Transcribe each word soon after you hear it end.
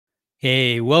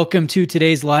Hey, welcome to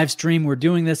today's live stream. We're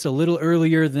doing this a little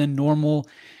earlier than normal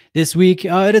this week.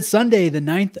 It is Sunday, the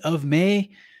 9th of May,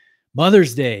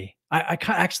 Mother's Day.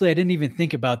 Actually, I didn't even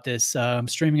think about this. I'm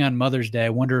streaming on Mother's Day. I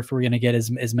wonder if we're going to get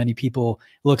as many people.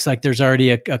 It looks like there's already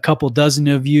a couple dozen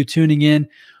of you tuning in.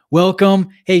 Welcome.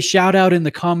 Hey, shout out in the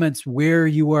comments where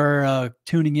you are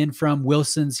tuning in from.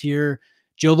 Wilson's here.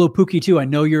 Jolo Puki too. I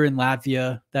know you're in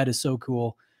Latvia. That is so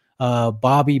cool.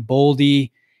 Bobby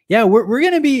Boldy. Yeah,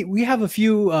 we have a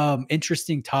few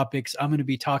interesting topics I'm going to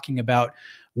be talking about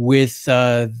with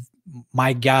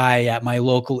my guy at my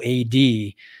local AD.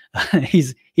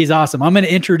 He's awesome. I'm going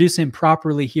to introduce him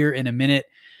properly here in a minute.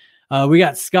 We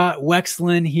got Scott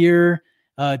Wexlin here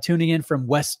tuning in from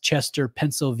Westchester,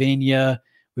 Pennsylvania.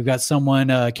 We've got someone,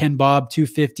 Ken Bob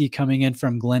 250 coming in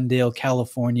from Glendale,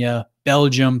 California,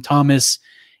 Belgium. Thomas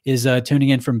is tuning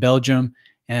in from Belgium.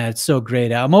 And it's so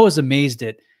great. I'm always amazed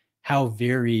at how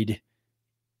varied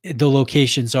the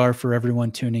locations are for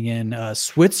everyone tuning in.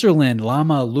 Switzerland,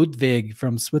 Lama Ludwig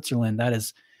from Switzerland. That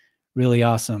is really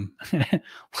awesome.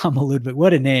 Lama Ludwig,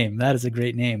 what a name. That is a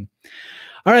great name.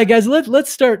 All right, guys,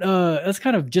 let's start. Let's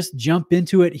kind of just jump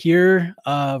into it here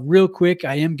real quick.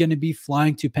 I am going to be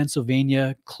flying to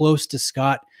Pennsylvania, close to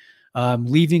Scott.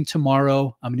 Leaving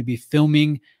tomorrow. I'm going to be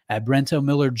filming at Brento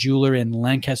Miller Jeweler in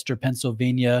Lancaster,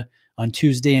 Pennsylvania on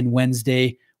Tuesday and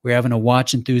Wednesday. We're having a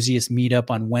watch enthusiast meetup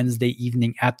on Wednesday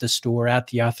evening at the store, at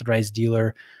the Authorized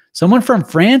Dealer. Someone from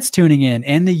France tuning in,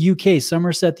 and the UK,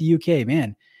 Somerset, the UK,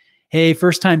 man. Hey,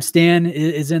 first time Stan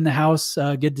is in the house.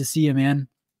 Good to see you, man.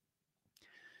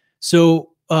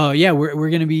 So, yeah, I'm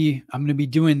going to be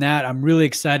doing that. I'm really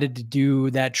excited to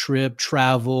do that trip,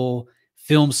 travel,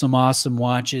 film some awesome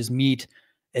watches, meet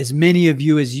as many of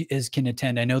you as can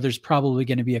attend. I know there's probably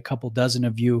going to be a couple dozen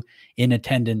of you in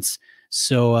attendance.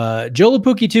 So,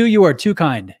 Jolapuki too, you are too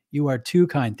kind. You are too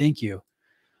kind. Thank you.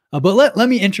 But let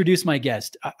me introduce my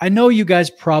guest. I know you guys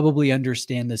probably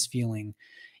understand this feeling.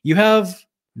 You have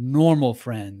normal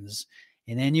friends,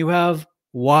 and then you have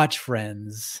watch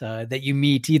friends that you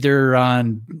meet either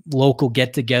on local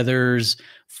get-togethers,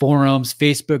 forums,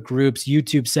 Facebook groups,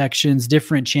 YouTube sections,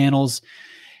 different channels.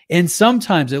 And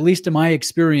sometimes, at least in my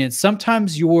experience,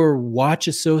 sometimes your watch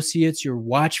associates, your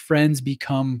watch friends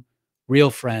become real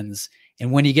friends.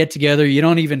 And when you get together, you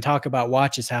don't even talk about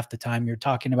watches half the time. You're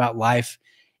talking about life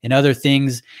and other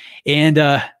things. And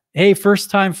hey,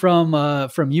 first time from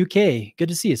UK. Good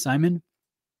to see you, Simon.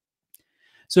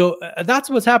 So that's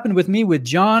what's happened with me with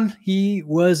John. He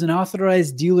was an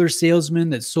authorized dealer salesman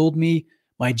that sold me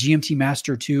my GMT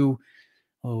Master 2.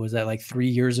 Oh, was that like 3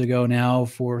 years ago now,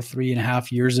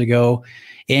 3.5 years ago?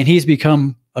 And he's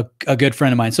become a good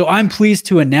friend of mine. So I'm pleased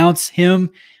to announce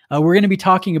him. We're going to be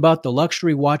talking about the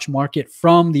luxury watch market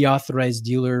from the authorized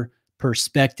dealer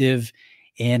perspective.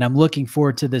 And I'm looking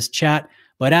forward to this chat.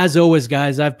 But as always,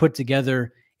 guys, I've put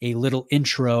together a little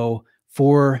intro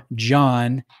for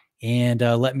John. And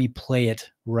let me play it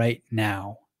right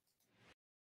now.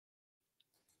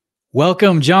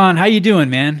 Welcome, John. How you doing,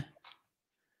 man?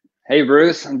 Hey,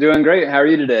 Bruce. I'm doing great. How are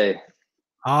you today?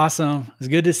 Awesome. It's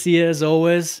good to see you as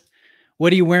always.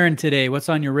 What are you wearing today? What's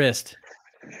on your wrist?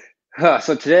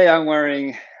 So today I'm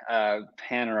wearing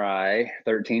Panerai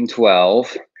 1312.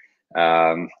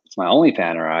 It's my only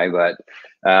Panerai, but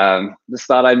just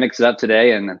thought I'd mix it up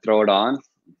today and throw it on.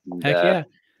 And, Heck yeah.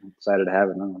 I'm excited to have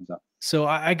it on. So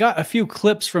I got a few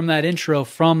clips from that intro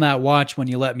from that watch when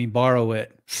you let me borrow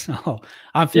it. So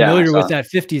I'm familiar with that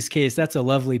 50s case. That's a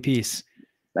lovely piece.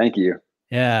 Thank you.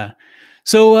 Yeah.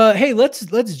 So, hey, let's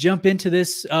jump into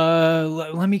this.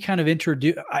 Let me kind of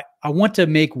introduce. I want to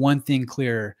make one thing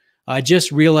clear. I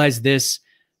just realized this.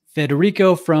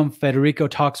 Federico from Federico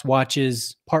Talks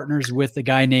Watches partners with a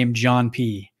guy named John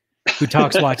P, who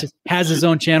talks watches, has his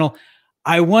own channel.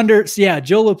 I wonder. So yeah,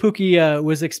 Joe Lapuki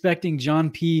was expecting John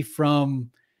P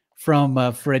from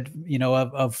Fred,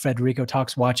 of Federico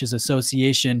Talks Watches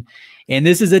Association, and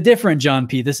this is a different John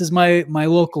P. This is my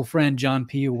local friend John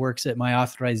P, who works at my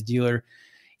authorized dealer,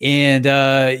 and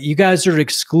you guys are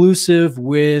exclusive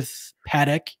with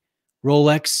Patek,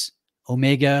 Rolex,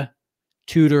 Omega,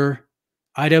 Tudor,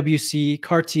 IWC,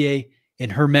 Cartier, and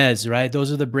Hermes, right?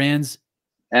 Those are the brands.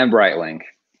 And Breitling.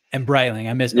 And Breitling,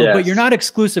 I missed. Yes. Oh, but you're not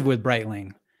exclusive with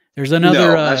Breitling. There's another.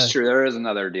 No, that's true. There is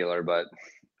another dealer, but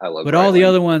I love. But Breitling. all the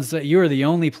other ones, you are the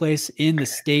only place in the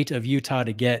state of Utah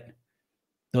to get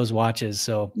those watches.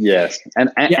 So yes,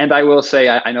 and I will say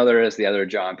I know there is the other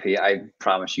John P. I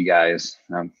promise you guys,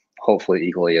 hopefully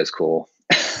equally as cool.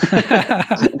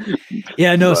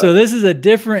 Yeah, no. So this is a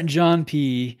different John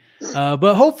P.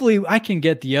 But hopefully I can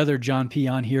get the other John P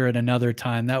on here at another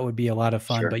time. That would be a lot of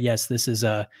fun. Sure. But yes, this is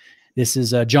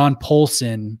John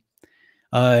Polson,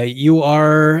 You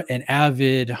are an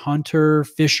avid hunter,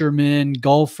 fisherman,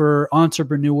 golfer,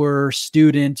 entrepreneur,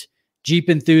 student, Jeep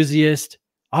enthusiast,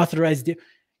 authorized.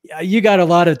 You got a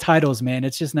lot of titles, man.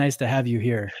 It's just nice to have you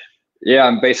here. Yeah,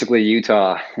 I'm basically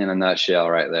Utah in a nutshell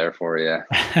right there for you.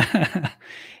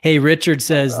 Hey, Richard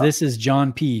says this is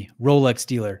John P., Rolex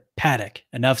dealer, Patek.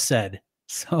 Enough said.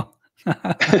 So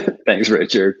thanks,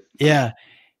 Richard. Yeah.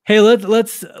 Hey,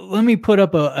 let me put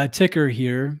up a ticker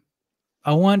here.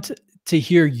 I want to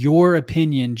hear your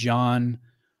opinion, John.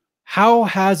 How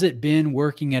has it been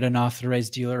working at an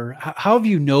authorized dealer? How have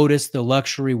you noticed the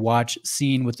luxury watch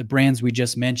scene with the brands we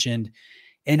just mentioned?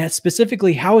 And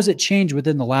specifically, how has it changed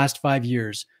within the last 5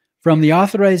 years? From the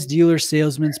authorized dealer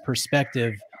salesman's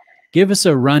perspective, give us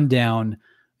a rundown,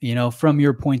 from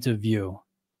your point of view.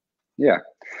 Yeah.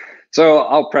 So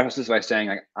I'll preface this by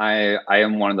saying I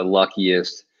am one of the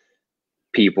luckiest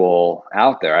people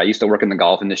out there. I used to work in the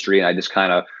golf industry, and I just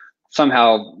kind of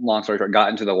somehow, long story short, got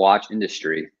into the watch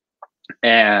industry.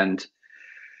 And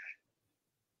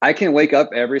I can wake up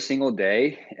every single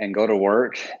day and go to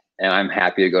work, and I'm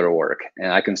happy to go to work.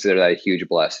 And I consider that a huge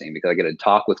blessing because I get to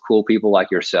talk with cool people like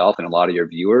yourself and a lot of your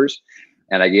viewers.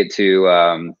 And I get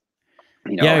to,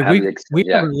 we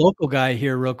have a local guy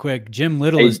here real quick. Jim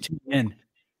Little is tuned in.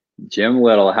 Jim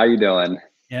Little, how you doing?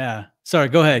 Yeah. Sorry,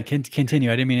 go ahead.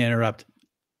 Continue. I didn't mean to interrupt.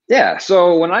 Yeah.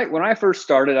 So when I first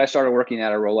started, I started working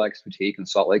at a Rolex boutique in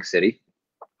Salt Lake City.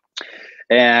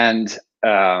 And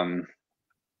I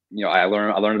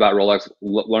learned about Rolex,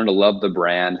 learned to love the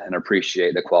brand and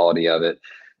appreciate the quality of it.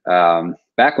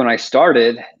 Back when I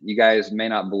started, you guys may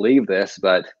not believe this,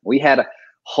 but we had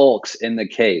Hulks in the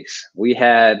case. We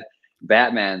had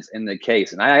Batmans in the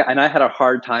case, and I had a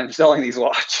hard time selling these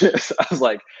watches. I was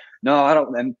like, no, I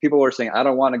don't. And people were saying, I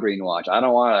don't want a green watch. I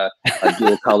don't want a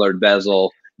dual colored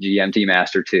bezel GMT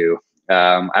Master 2.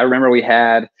 I remember we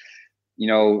had,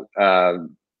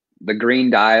 the green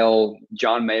dial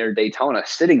John Mayer Daytona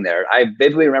sitting there. I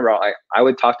vividly remember I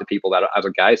would talk to people about it. I was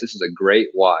like, guys, this is a great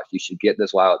watch. You should get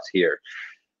this while it's here.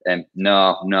 And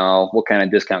no, what kind of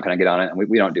discount can I get on it? And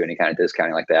we don't do any kind of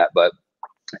discounting like that. But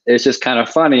it's just kind of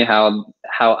funny how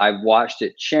I've watched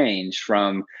it change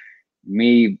from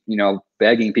me,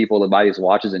 begging people to buy these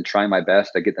watches and trying my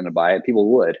best to get them to buy it. People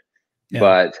would,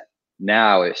 but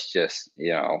now it's just,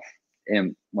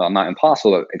 not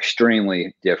impossible, but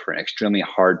extremely different, extremely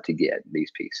hard to get these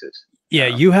pieces. Yeah,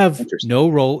 you have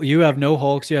no you have no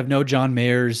Hulks, you have no John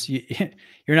Mayers.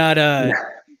 You're not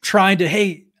trying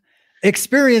to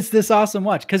experience this awesome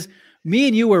watch, because me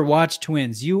and you were watch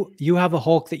twins. You have a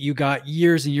Hulk that you got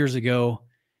years and years ago,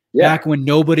 back when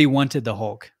nobody wanted the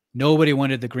Hulk. Nobody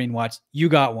wanted the green watch. You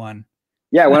got one.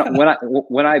 Yeah,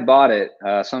 when I bought it,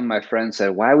 some of my friends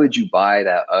said, "Why would you buy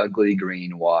that ugly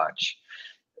green watch?"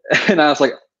 And I was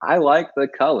like, I like the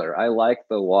color. I like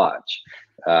the watch.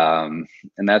 And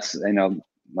that's, you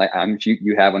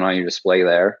have one on your display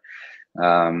there.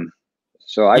 And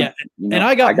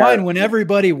I got mine when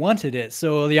everybody wanted it.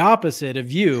 So the opposite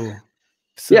of you.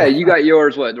 So, yeah, you got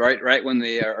yours, right when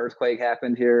the earthquake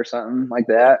happened here or something like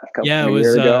that?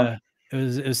 It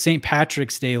was St.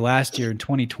 Patrick's Day last year in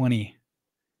 2020.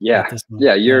 Yeah.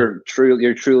 You're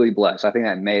truly blessed. I think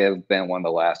that may have been one of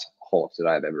the last Hulks that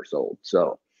I've ever sold.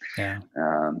 So,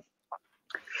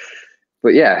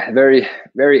 but yeah, very,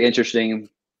 very interesting.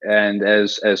 And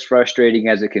as frustrating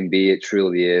as it can be, it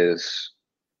truly is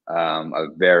a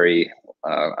very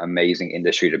amazing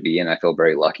industry to be in. I feel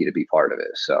very lucky to be part of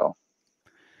it. So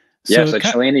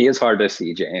Cellini is hard to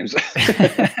see, James.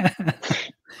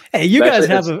 Hey, you guys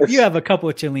have a couple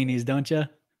of Cellinis, don't you?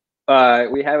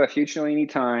 We have a few Cellini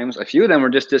times. A few of them were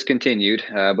just discontinued,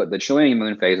 but the Cellini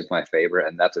Moon Phase is my favorite,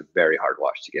 and that's a very hard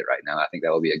watch to get right now. I think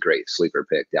that will be a great sleeper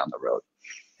pick down the road.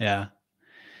 Yeah.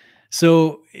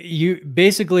 So you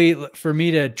basically, for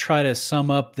me to try to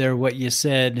sum up there what you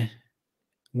said,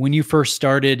 when you first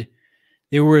started,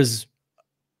 it was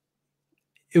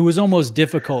almost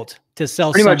difficult to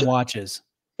sell some watches.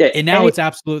 Yeah, and now it's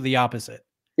absolutely the opposite.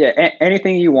 Yeah,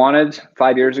 anything you wanted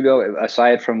 5 years ago,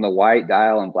 aside from the white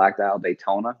dial and black dial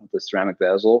Daytona with the ceramic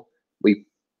bezel, we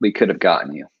could have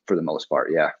gotten you for the most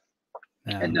part. Yeah.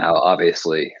 And now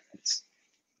obviously it's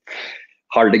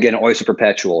hard to get an Oyster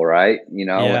Perpetual, right? With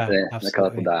the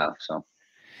colorful dial. So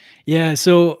yeah.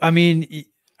 So I mean,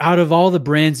 out of all the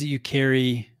brands that you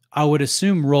carry, I would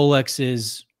assume Rolex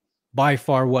is by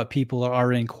far what people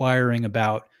are inquiring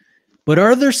about. But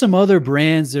are there some other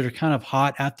brands that are kind of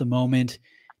hot at the moment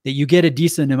that you get a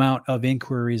decent amount of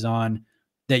inquiries on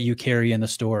that you carry in the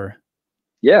store?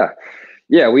 Yeah.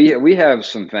 We have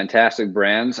some fantastic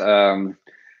brands.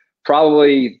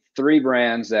 Probably 3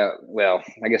 brands I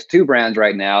guess 2 brands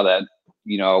right now that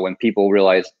when people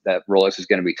realize that Rolex is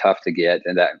going to be tough to get,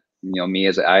 and that, me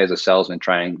as a salesman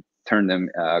trying to turn them,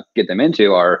 get them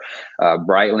into, are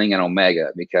Breitling and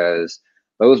Omega, because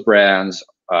those brands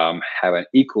have an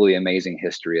equally amazing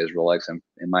history as Rolex, and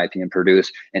in my opinion,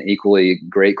 produce an equally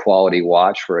great quality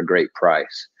watch for a great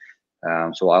price.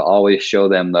 So I'll always show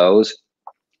them those.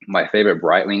 My favorite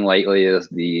Breitling lately is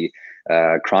the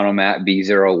Chronomat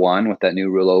B01 with that new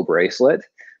rouleau bracelet.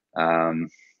 And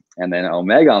then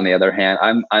Omega, on the other hand,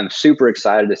 I'm super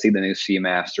excited to see the new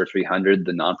Seamaster 300,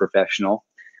 the non-professional,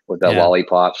 with that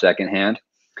lollipop second hand.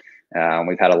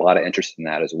 We've had a lot of interest in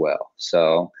that as well.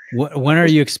 So when are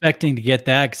you expecting to get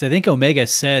that? Because I think Omega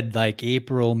said like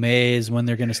April, May is when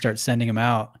they're going to start sending them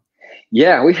out.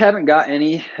 Yeah, we haven't got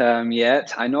any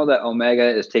yet. I know that Omega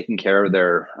is taking care of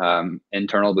their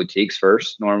internal boutiques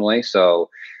first normally. So,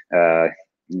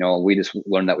 we just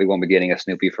learned that we won't be getting a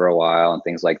Snoopy for a while and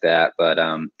things like that. But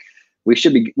we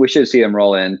should see them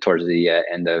roll in towards the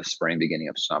end of spring, beginning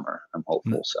of summer. I'm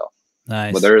hopeful. So,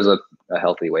 nice. But there is a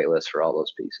healthy wait list for all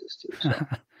those pieces too. So.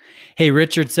 Hey,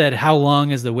 Richard said, how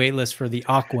long is the wait list for the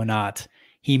Aquanaut?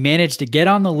 He managed to get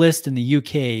on the list in the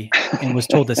UK and was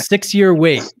told a 6-year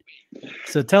wait.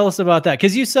 So tell us about that,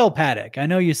 because you sell Patek. I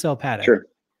know you sell Patek.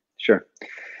 Sure.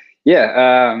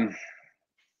 Yeah,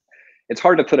 it's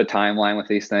hard to put a timeline with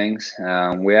these things.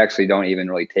 We actually don't even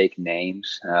really take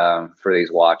names for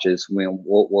these watches.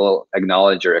 We'll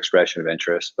acknowledge your expression of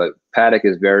interest, but Patek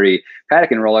and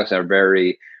Rolex are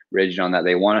very rigid on that.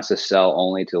 They want us to sell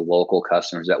only to local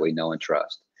customers that we know and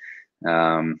trust.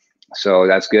 So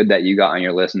that's good that you got on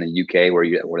your list in the UK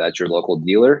where that's your local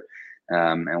dealer.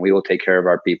 And we will take care of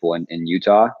our people in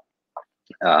Utah.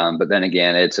 But then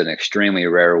again, it's an extremely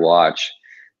rare watch.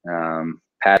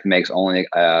 Patek makes only,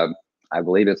 I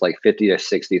believe it's like 50 to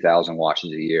 60,000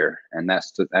 watches a year, and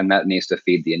that needs to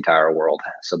feed the entire world.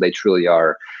 So they truly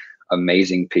are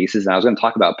amazing pieces. And I was going to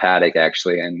talk about Patek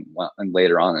actually, and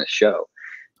later on in the show.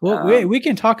 Well, we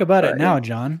can talk about it now,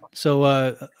 John.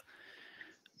 So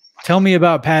tell me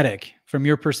about Patek from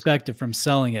your perspective, from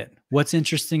selling it. What's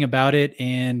interesting about it,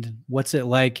 and what's it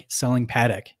like selling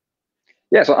Patek?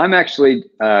 Yeah, so I'm actually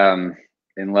I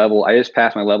just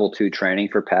passed my level 2 training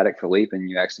for Patek Philippe, and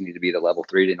you actually need to be the level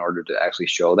 3 in order to actually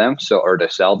show them, or to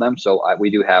sell them. So we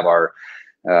do have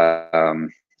we have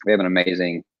an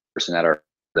amazing person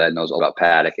that knows all about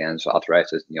Patek, and is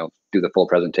authorized to do the full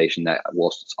presentation, that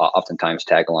will oftentimes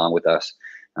tag along with us,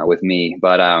 with me.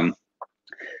 But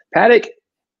Patek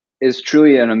is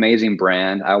truly an amazing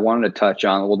brand. I wanted to touch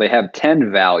on, they have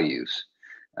 10 values.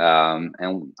 And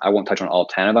I won't touch on all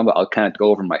 10 of them, but I'll kind of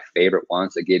go over my favorite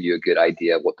ones that give you a good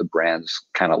idea of what the brand's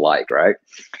kind of like, right?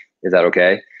 Is that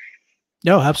okay?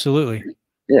 No, absolutely.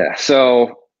 Yeah.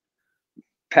 So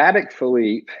Patek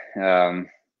Philippe,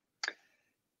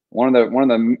 one of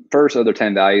the first of their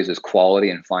 10 values is quality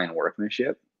and fine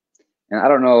workmanship. And I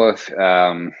don't know if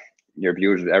your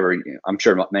viewers have ever, I'm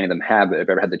sure many of them have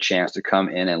ever had the chance to come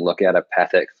in and look at a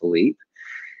Patek Philippe.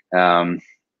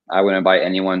 I would invite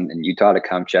anyone in Utah to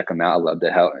come check them out. I'd love to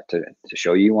help to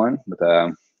show you one.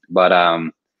 But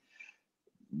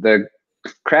the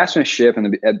craftsmanship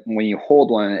and when you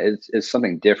hold one, is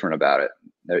something different about it.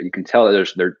 You can tell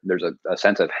that there's a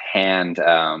sense of hand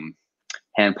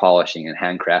polishing and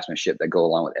hand craftsmanship that go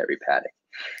along with every Patek.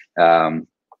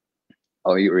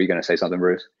 Were you going to say something,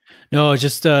 Bruce? No,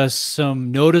 just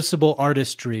some noticeable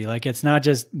artistry. Like, it's not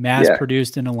just mass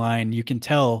produced in a line. You can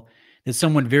tell that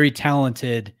someone very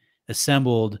talented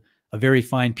assembled a very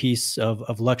fine piece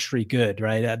of luxury good,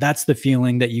 right? That's the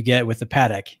feeling that you get with the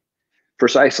Patek.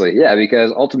 Precisely, yeah,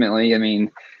 because ultimately, I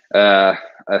mean, a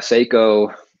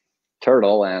Seiko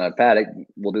turtle and a Patek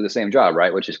will do the same job,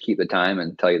 right? Which is keep the time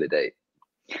and tell you the date.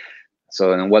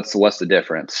 So, and what's the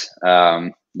difference?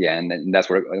 Yeah, and that's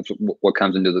what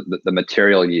comes into the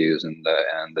material used, and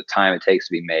the time it takes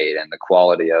to be made, and the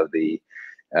quality of the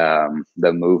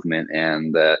movement,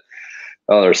 and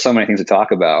there's so many things to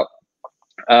talk about.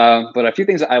 But a few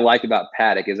things that I like about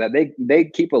Patek is that they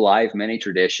keep alive many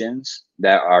traditions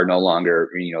that are no longer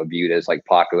viewed as like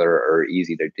popular or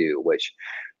easy to do, which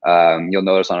you'll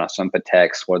notice on some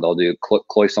Pateks where they'll do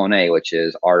cloisonné, which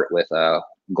is art with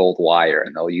gold wire,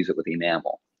 and they'll use it with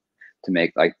enamel to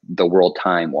make like the World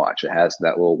Time watch. It has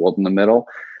that little world in the middle.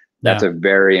 That's a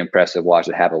very impressive watch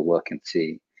to have a look and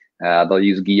see. They'll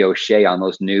use guilloche on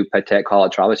those new Patek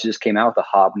Calatrava, which just came out with the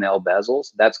hobnail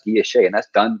bezels. That's guilloche, and that's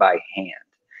done by hand.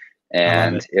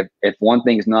 And if one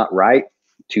thing's not right,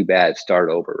 too bad, start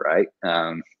over, right?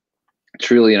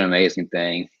 Truly an amazing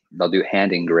thing. They'll do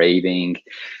hand engraving,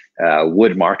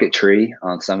 wood marquetry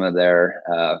on some of their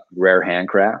rare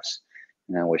handcrafts.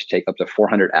 which take up to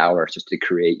 400 hours just to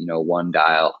create, one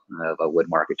dial of a wood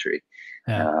marquetry.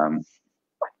 Yeah.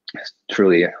 It's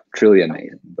truly, truly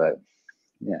amazing. But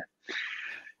yeah.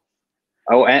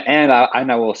 Oh, and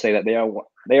I will say that they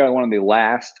are one of the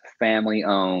last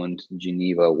family-owned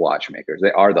Geneva watchmakers.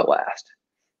 They are the last,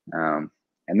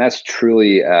 and that's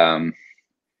truly an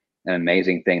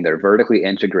amazing thing. They're vertically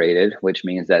integrated, which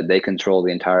means that they control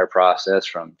the entire process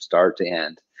from start to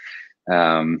end.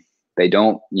 They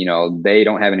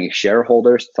don't have any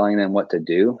shareholders telling them what to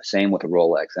do. Same with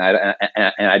Rolex, and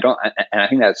I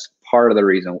think that's part of the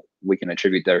reason we can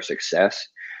attribute their success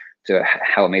to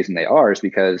how amazing they are, is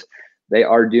because they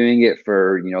are doing it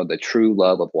for, the true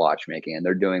love of watchmaking, and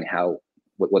they're doing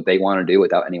what they want to do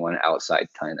without anyone outside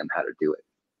telling them how to do it.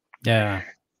 Yeah.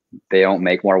 They don't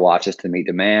make more watches to meet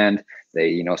demand.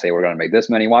 They, say we're going to make this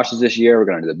many watches this year. We're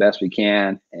going to do the best we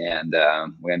can. And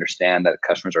we understand that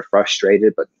customers are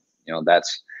frustrated, but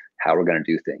that's how we're going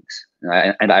to do things.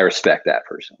 And I respect that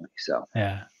personally. So,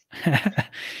 yeah.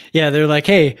 Yeah. They're like,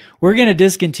 hey, we're going to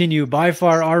discontinue by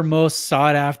far our most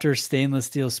sought after stainless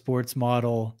steel sports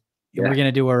model. And we're going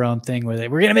to do our own thing with it.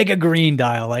 We're going to make a green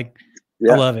dial. Like,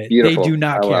 I love it. Beautiful. They do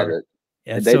not care. I love it.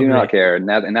 Yeah, they do not care.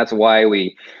 And that's why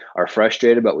we are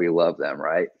frustrated, but we love them,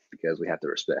 right? Because we have to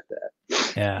respect that.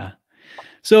 Yeah.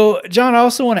 So, John, I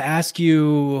also want to ask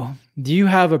you, do you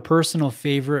have a personal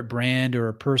favorite brand or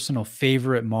a personal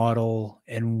favorite model,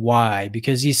 and why?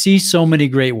 Because you see so many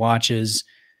great watches.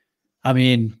 I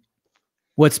mean,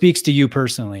 what speaks to you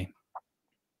personally?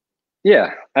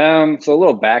 Yeah. So a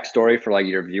little backstory for like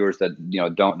your viewers that,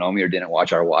 don't know me or didn't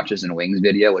watch our Watches and Wings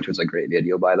video, which was a great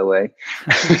video, by the way.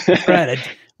 Right.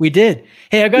 We did.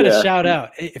 Hey, I got to shout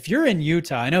out. If you're in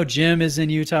Utah, I know Jim is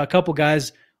in Utah. A couple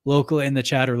guys local in the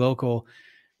chat are local.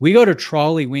 We go to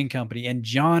Trolley Wing Company, and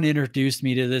John introduced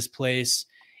me to this place,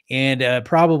 and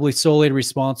probably solely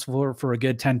responsible for a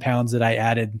good 10 pounds that I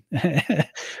added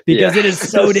because it is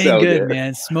so dang good,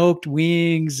 man. Smoked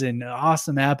wings and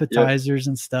awesome appetizers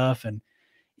and stuff. And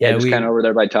just kind of over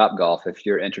there by Top Golf. If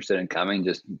you're interested in coming,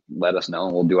 just let us know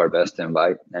and we'll do our best to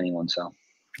invite anyone. So,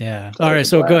 yeah. All right.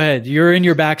 So go ahead. You're in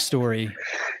your backstory.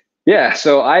 Yeah.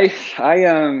 So I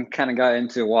kind of got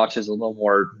into watches a little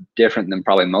more different than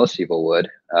probably most people would.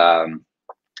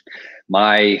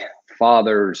 My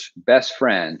father's best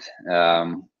friend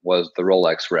was the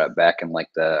Rolex rep back in like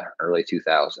the early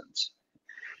 2000s.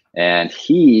 And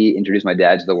he introduced my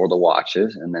dad to the world of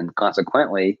watches, and then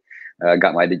consequently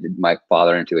got my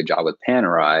father into a job with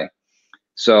Panerai.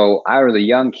 So I was a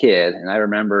young kid, and I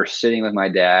remember sitting with my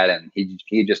dad, and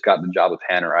he just got the job with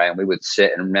Panerai, and we would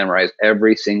sit and memorize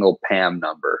every single PAM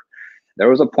number. There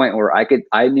was a point where I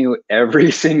knew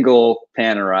every single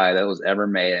Panerai that was ever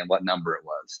made and what number it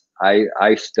was.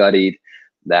 I studied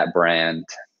that brand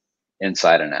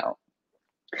inside and out.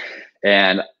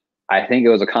 And I think it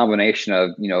was a combination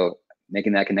of,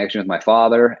 making that connection with my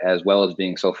father, as well as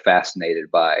being so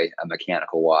fascinated by a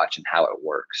mechanical watch and how it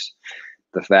works.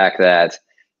 The fact that,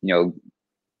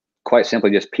 quite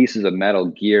simply just pieces of metal,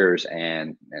 gears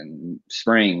and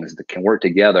springs that can work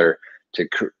together to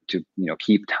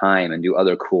keep time and do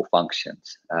other cool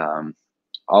functions,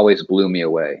 always blew me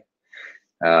away.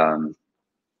 So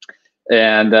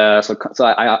I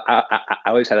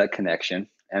always had that connection.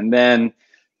 And then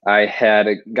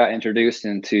I got introduced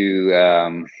into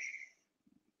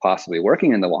possibly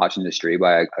working in the watch industry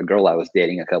by a girl I was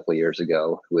dating a couple of years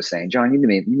ago, who was saying, John, you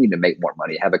need to make more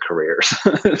money, have a career.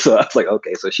 So I was like,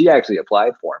 okay. So she actually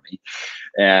applied for me.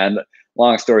 And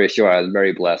long story short, I was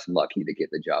very blessed and lucky to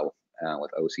get the job with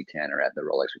OC Tanner at the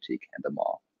Rolex Boutique at the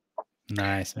mall.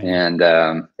 Nice, man.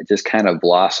 And it just kind of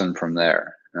blossomed from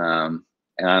there. And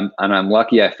I'm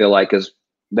lucky, I feel like, because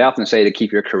they often say to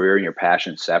keep your career and your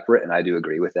passion separate, and I do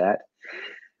agree with that.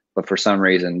 But for some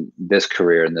reason, this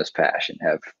career and this passion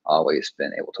have always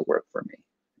been able to work for me.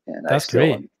 And that's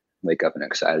great. Wake up and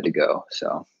excited to go.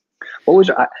 So what was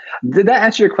did that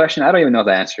answer your question? I don't even know if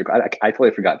that answered. I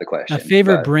totally forgot the question. A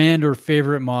favorite brand or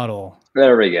favorite model?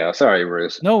 There we go. Sorry,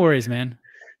 Bruce. No worries, man.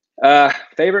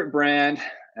 Favorite brand,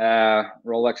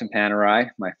 Rolex and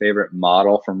Panerai. My favorite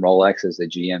model from Rolex is the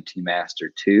GMT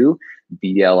Master 2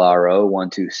 BLRO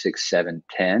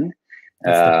 126710.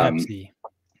 That's the Pepsi.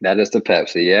 That is the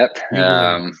Pepsi. Yep.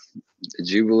 The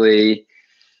Jubilee.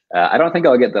 I don't think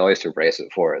I'll get the oyster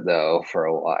bracelet for it though for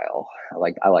a while. I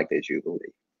like the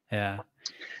Jubilee. Yeah.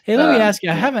 Hey, let me ask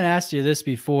you. I haven't asked you this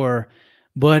before,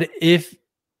 but if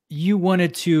you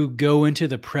wanted to go into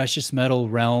the precious metal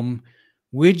realm,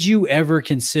 would you ever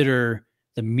consider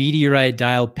the meteorite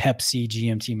dial Pepsi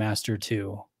GMT Master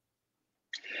 2?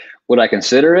 Would I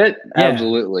consider it? Yeah.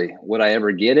 Absolutely. Would I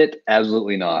ever get it?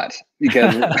 Absolutely not,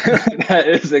 because that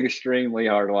is an extremely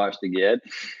hard watch to get.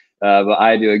 But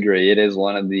I do agree. It is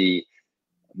one of the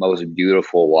most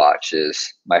beautiful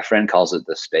watches. My friend calls it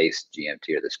the space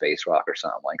GMT or the space rock or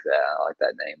something like that. I like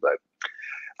that name, but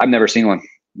I've never seen one.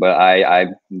 But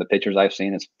the pictures I've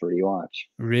seen, it's a pretty watch.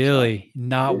 So Really?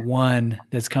 Not yeah, one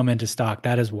that's come into stock.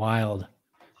 That is wild.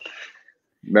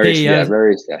 very Hey, yeah,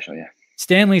 very special. Yeah,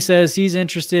 Stanley says he's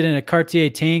interested in a Cartier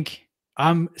tank.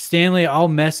 I'm Stanley. I'll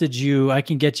message you. I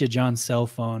can get you John's cell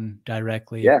phone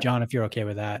directly. yeah. John, if you're okay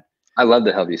with that. I love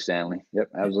to help you, Stanley.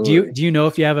 Yep, Do you absolutely. do you know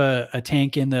if you have a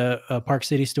tank in the Park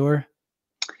City store?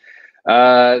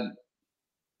 Uh,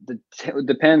 it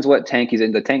depends what tank he's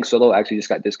in. The tank solo actually just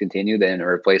got discontinued, and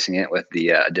we're replacing it with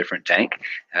the different tank.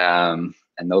 And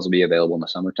those will be available in the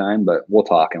summertime. But we'll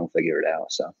talk and we'll figure it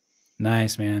out. So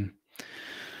Nice, man.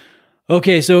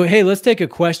 Okay, so hey, let's take a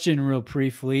question real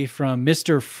briefly from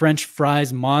Mr. French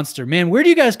Fries Monster. Man, where do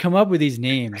you guys come up with these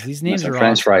names? These names some are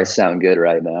French awesome. fries sound good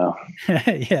right now.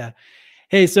 Yeah.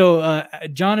 Hey, so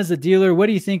John, as a dealer, what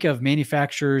do you think of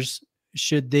manufacturers? What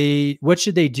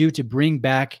should they do to bring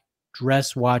back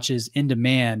dress watches in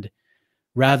demand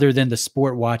rather than the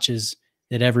sport watches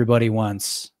that everybody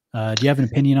wants? Do you have an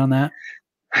opinion on that?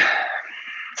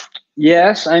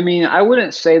 Yes, I mean, I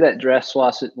wouldn't say that dress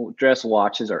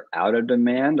watches are out of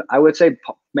demand. I would say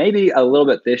maybe a little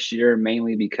bit this year,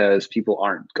 mainly because people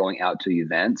aren't going out to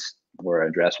events where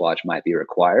a dress watch might be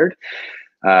required.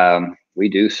 We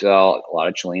do sell a lot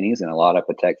of Cellinis and a lot of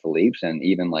Patek Philippe's, and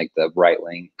even like the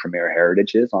Breitling Premier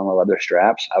Heritages on the leather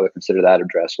straps. I would consider that a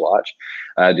dress watch.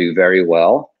 Do very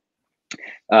well.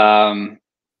 Um,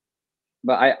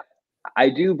 but I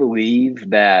do believe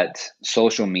that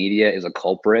social media is a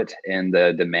culprit in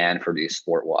the demand for these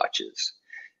sport watches.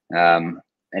 Um,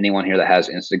 Anyone here that has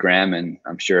Instagram, and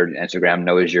I'm sure Instagram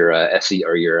knows your SE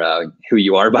or your who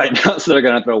you are by now, so they're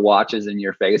gonna throw watches in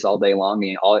your face all day long,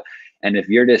 and if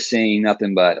you're just seeing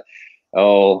nothing but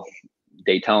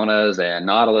Daytonas and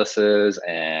Nautiluses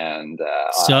and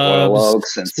Royal Subs,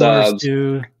 Oaks and stores subs,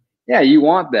 too. yeah, you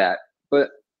want that, but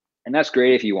and that's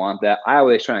great if you want that. I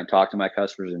always try and talk to my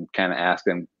customers and kind of ask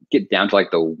them, get down to like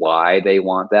the why they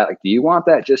want that. Like, do you want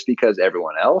that just because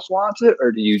everyone else wants it,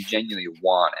 or do you genuinely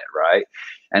want it, right?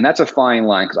 And that's a fine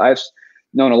line, because I've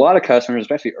known a lot of customers,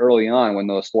 especially early on when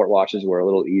those sport watches were a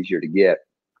little easier to get,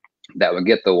 that would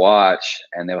get the watch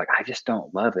and they're like, I just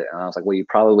don't love it. And I was like, well, you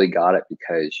probably got it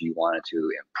because you wanted to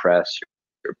impress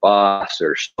your boss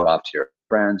or show off to your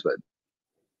friends, but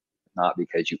not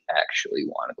because you actually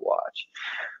wanted the watch.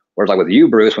 Whereas like with you,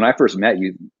 Bruce, when I first met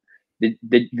you,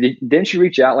 didn't you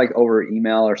reach out like over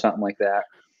email or something like that?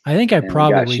 I think I And we got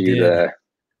probably you did. I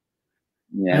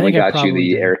and we think I got you probably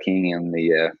the did. Air King and the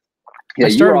I yeah, you were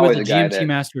started with always the a guy GMT that,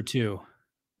 Master 2.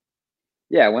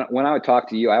 yeah, when I would talk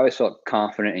to you, I always felt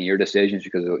confident in your decisions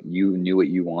because you knew what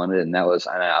you wanted, and I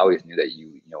always knew that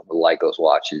you would like those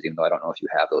watches, even though I don't know if you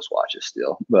have those watches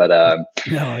still. But No,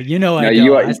 no, I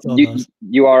don't. I still have you those.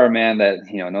 you are a man that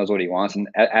knows what he wants, and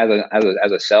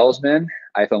as a salesman,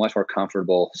 I feel much more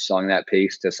comfortable selling that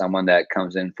piece to someone that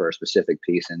comes in for a specific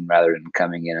piece, and rather than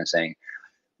coming in and saying,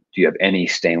 "Do you have any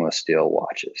stainless steel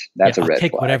watches?" Yeah, That's a I'll red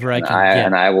take flag, whatever I and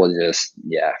can get. I will just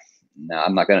no,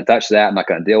 I'm not going to touch that. I'm not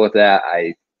going to deal with that.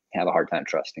 I have a hard time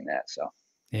trusting that. So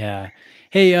Yeah.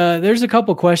 Hey, there's a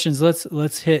couple questions.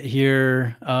 Let's hit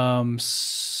here.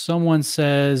 Someone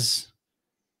says,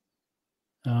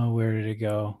 oh, where did it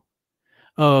go?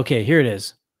 Oh, okay, here it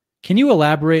is. Can you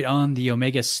elaborate on the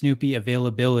Omega Snoopy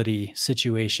availability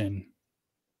situation?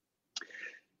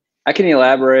 I can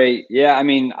elaborate. Yeah, I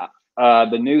mean,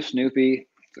 the new Snoopy,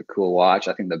 it's a cool watch.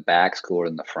 I think the back's cooler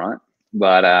than the front,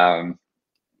 but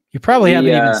You probably we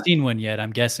haven't even seen one yet,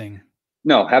 I'm guessing.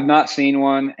 no, have not seen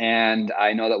one, and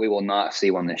I know that we will not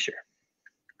see one this year.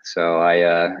 So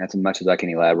that's as much as I can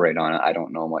elaborate on it. I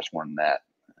don't know much more than that.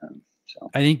 So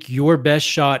I think your best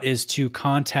shot is to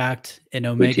contact an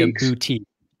Omega boutiques, boutique.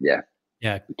 yeah,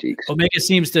 Yeah. boutiques. Omega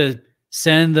seems to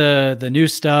send the new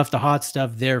stuff, the hot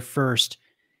stuff there first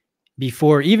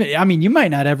before even, I mean, you might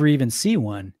not ever even see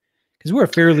one because we're a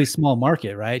fairly small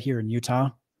market, right? Here in Utah.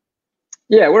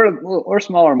 Yeah, we're a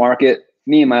smaller market.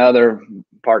 Me and my other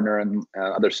partner and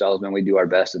other salesmen, we do our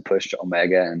best to push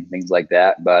Omega and things like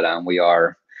that. But we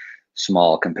are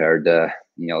small compared to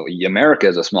America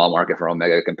is a small market for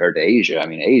Omega compared to Asia. I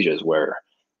mean, Asia is where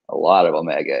a lot of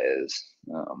Omega is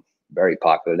very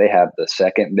popular. They have the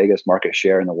second biggest market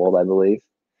share in the world, I believe.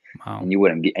 Wow. And you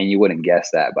wouldn't guess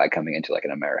that by coming into like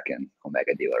an American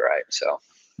Omega dealer, right? So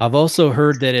I've also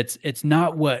heard that it's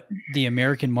not what the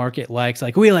American market likes.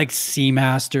 Like we like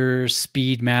Seamasters,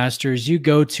 Speedmasters. You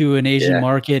go to an Asian Yeah,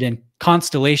 market and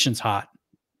Constellation's hot.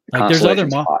 Like there's other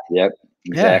Constellation's hot. Yep,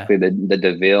 yeah. exactly. The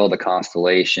DeVille, the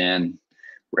Constellation,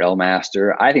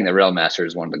 Railmaster. I think the Railmaster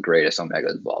is one of the greatest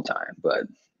Omegas of all time, but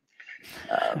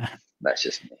that's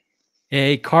just me.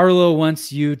 Hey, Carlo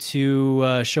wants you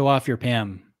to show off your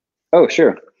Pam. Oh,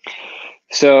 sure.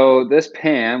 So this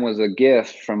Pam was a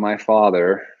gift from my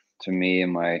father to me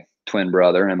and my twin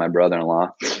brother and my brother-in-law.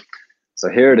 So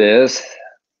here it is.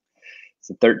 It's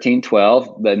a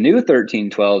 1312. The new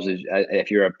 1312s is, if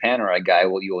you're a Panerai guy,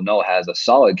 well, you will know has a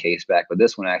solid case back, but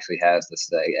this one actually has this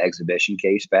exhibition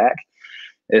case back.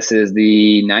 This is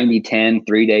the 9010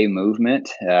 3-day movement.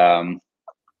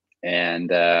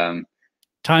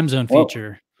 Time zone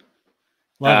feature.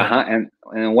 Love it.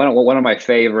 And one of my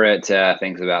favorite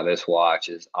things about this watch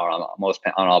is on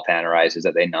all Panerais is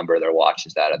that they number their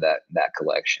watches out of that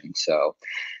collection. So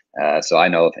I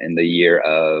know in the year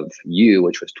of you,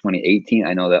 which was 2018,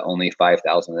 I know that only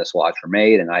 5,000 of this watch were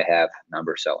made, and I have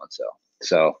number so and so.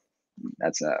 So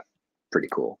that's pretty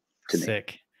cool to me.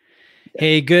 Sick. Yeah.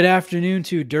 Hey, good afternoon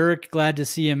to Dirk. Glad to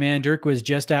see you, man. Dirk was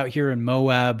just out here in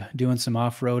Moab doing some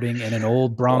off-roading in an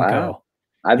old Bronco. Wow.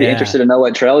 I'd be interested to know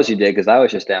what trails you did because I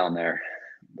was just down there.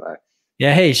 But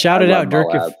yeah, hey, shout it out, Dirk.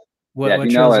 If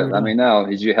you know it, let me know.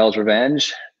 Did you Hell's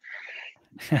Revenge?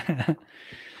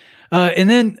 And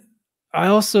then I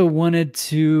also wanted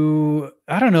to,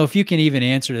 I don't know if you can even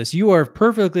answer this. You are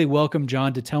perfectly welcome,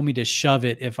 John, to tell me to shove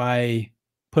it if I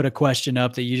put a question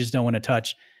up that you just don't want to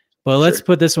touch. But let's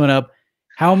put this one up.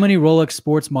 How many Rolex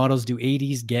sports models do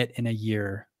 80s get in a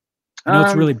year? I know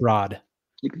it's really broad.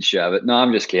 You can shove it. No,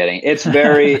 I'm just kidding. It's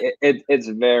very, it's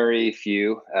very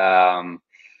few.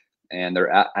 And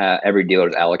they're every dealer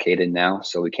is allocated now,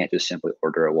 so we can't just simply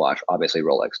order a watch. Obviously,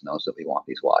 Rolex knows that we want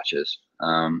these watches.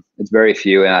 It's very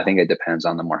few, and I think it depends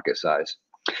on the market size.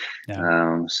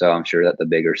 Yeah. So I'm sure that the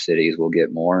bigger cities will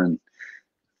get more, and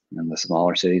the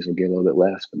smaller cities will get a little bit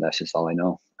less. But that's just all I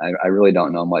know. I really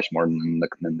don't know much more than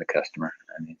the customer.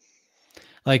 I mean,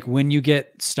 like when you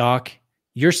get stock,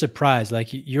 you're surprised. Like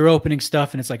you're opening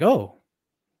stuff, and it's like, oh.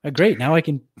 Great. Now I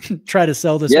can try to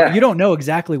sell this. Yeah. You don't know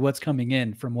exactly what's coming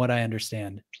in from what I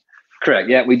understand. Correct.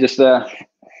 Yeah. We just,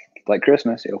 like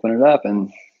Christmas, you open it up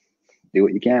and do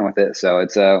what you can with it. So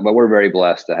it's, but we're very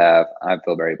blessed to have, I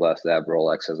feel very blessed to have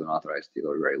Rolex as an authorized dealer.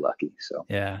 We're very lucky. So,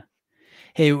 yeah.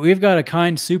 Hey, we've got a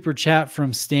kind super chat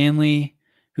from Stanley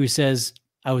who says,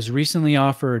 I was recently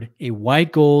offered a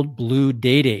white gold blue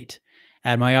day-date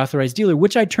at my authorized dealer,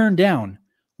 which I turned down.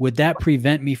 Would that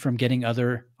prevent me from getting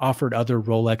offered other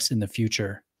Rolex in the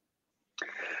future?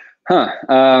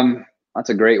 That's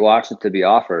a great watch to be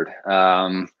offered.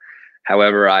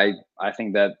 However, I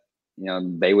think that,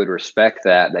 they would respect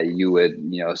that you would,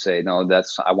 say, no,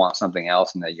 I want something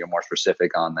else, and that you're more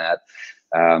specific on that.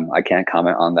 I can't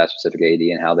comment on that specific AD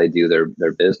and how they do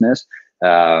their business.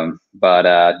 But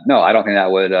no, I don't think that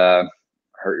would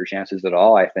hurt your chances at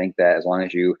all. I think that as long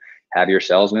as you have your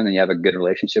salesman and you have a good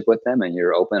relationship with them and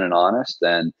you're open and honest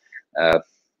and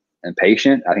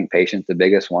patient, I think patient's the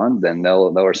biggest one, then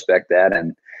they'll respect that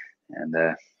and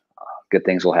good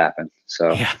things will happen.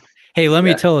 So, yeah. Hey, let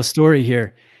me tell a story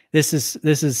here. This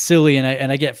is silly. And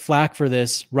I get flack for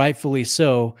this, rightfully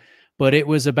so, but it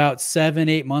was about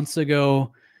 7-8 months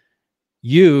ago.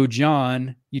 You,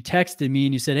 John, you texted me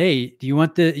and you said, hey, do you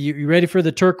want you ready for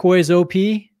the turquoise OP?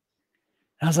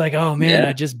 I was like, oh man,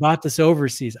 I just bought this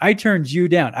overseas. I turned you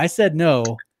down. I said no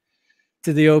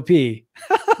to the OP.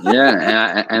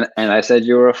 Yeah. And I said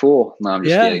you were a fool. No, I'm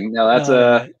just kidding. No, that's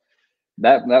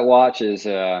that watch is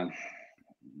a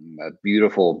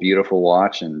beautiful, beautiful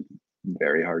watch and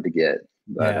very hard to get.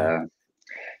 But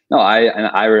no,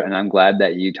 I'm glad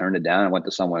that you turned it down and went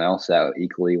to someone else that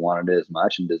equally wanted it as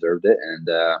much and deserved it and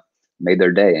made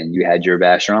their day. And you had your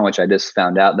Vacheron, which I just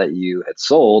found out that you had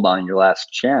sold on your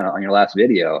last channel, on your last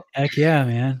video. Heck yeah,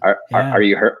 man. Are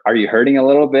you hurting a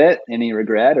little bit? Any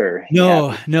regret or?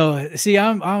 No. See,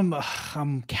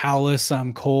 I'm callous.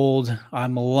 I'm cold.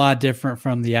 I'm a lot different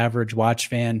from the average watch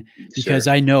fan because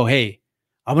I know, hey,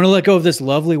 I'm going to let go of this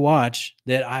lovely watch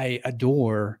that I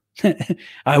adore.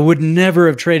 I would never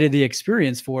have traded the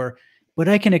experience for, but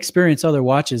I can experience other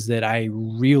watches that I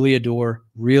really adore,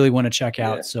 really want to check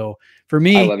out. Yeah. So for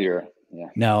me, I love your,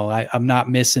 no, I'm not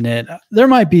missing it. There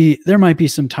might be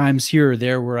some times here or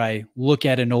there where I look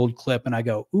at an old clip and I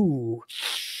go, ooh,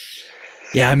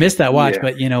 yeah, I missed that watch,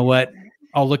 but you know what?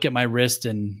 I'll look at my wrist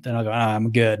and then I'll go,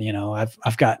 I'm good.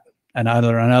 I've got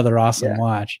another awesome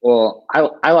watch. Well,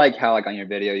 I like how on your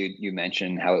video, you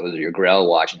mentioned how it was your Grail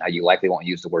watch and how you likely won't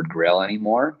use the word Grail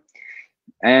anymore.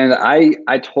 And I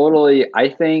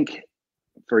think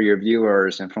for your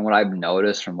viewers and from what I've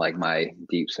noticed from like my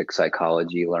deep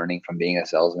psychology learning from being a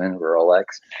salesman for Rolex,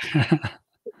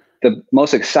 the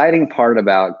most exciting part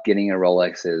about getting a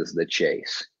Rolex is the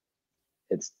chase.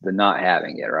 It's the not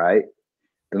having it, right?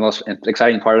 The most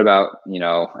exciting part about,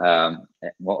 well,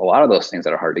 a lot of those things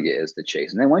that are hard to get is the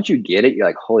chase. And then once you get it, you're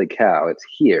like, holy cow, it's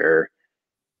here.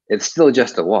 It's still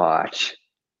just a watch.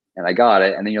 And I got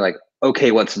it. And then you're like,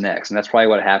 okay, what's next? And that's probably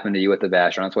what happened to you at the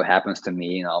Vashon. That's what happens to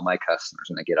me and all my customers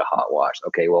when they get a hot watch.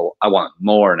 Okay, well, I want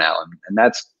more now. And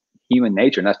that's human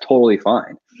nature, and that's totally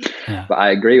fine. Yeah. But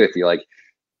I agree with you. Like,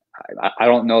 I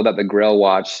don't know that the Grail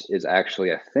watch is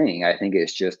actually a thing. I think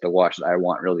it's just the watch that I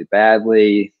want really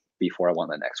badly before I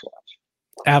want the next watch.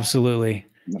 Absolutely.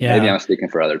 Yeah. Maybe I'm speaking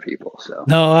for other people. So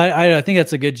no, I think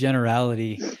that's a good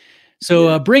generality.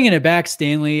 So bringing it back,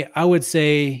 Stanley, I would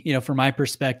say, from my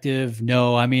perspective,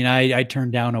 no. I mean, I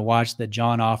turned down a watch that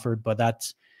John offered, but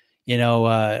that's,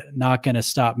 not going to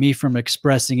stop me from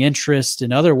expressing interest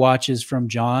in other watches from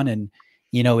John. And,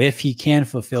 if he can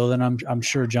fulfill, then I'm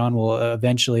sure John will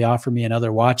eventually offer me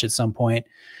another watch at some point.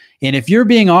 And if you're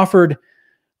being offered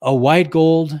a white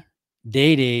gold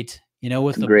day-date,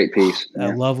 with a great piece,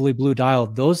 a lovely blue dial,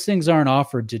 those things aren't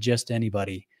offered to just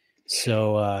anybody.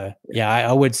 So,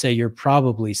 I would say you're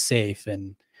probably safe,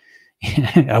 and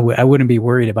I wouldn't be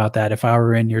worried about that if I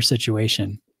were in your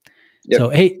situation. Yep. So,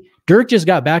 hey, Dirk just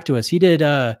got back to us. He did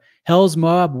Hell's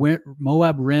Moab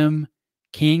Rim,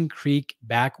 King Creek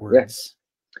backwards.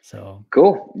 So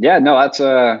cool. Yeah, no, that's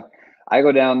I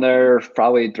go down there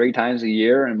probably 3 times a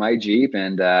year in my Jeep,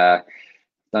 and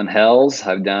done Hells,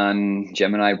 I've done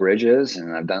Gemini Bridges,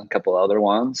 and I've done a couple other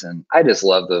ones, and I just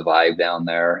love the vibe down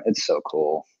there. It's so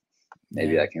cool.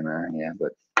 Maybe I can,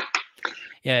 but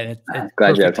it's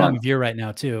glad you have time of year right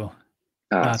now too.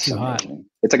 Not too hot.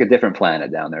 It's like a different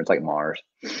planet down there. It's like Mars.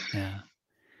 Yeah.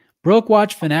 Broke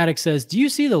Watch Fanatic says, do you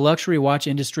see the luxury watch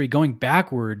industry going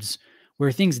backwards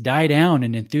where things die down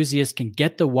and enthusiasts can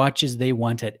get the watches they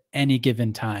want at any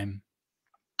given time?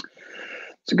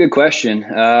 It's a good question. It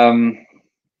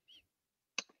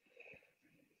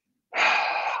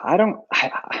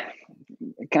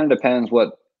kind of depends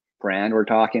what brand we're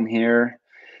talking here,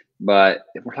 but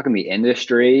if we're talking the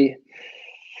industry,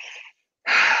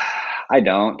 I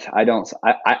don't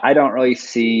really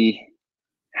see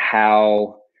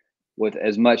how, with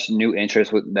as much new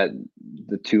interest with that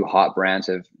the 2 hot brands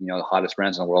have, the hottest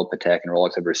brands in the world, Patek and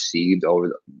Rolex, have received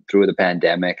through the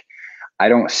pandemic. I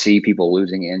don't see people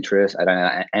losing interest.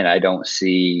 I don't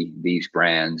see these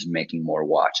brands making more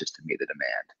watches to meet the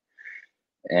demand.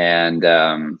 And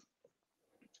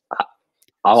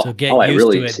all I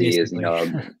really see is,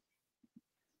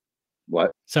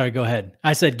 what? Sorry, go ahead.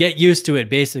 I said, get used to it,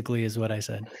 basically, is what I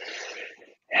said.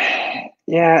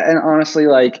 Yeah. And honestly,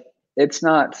 like, it's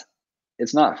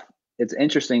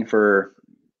interesting for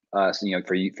us,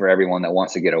 for everyone that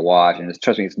wants to get a watch. And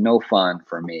trust me, it's no fun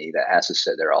for me that has to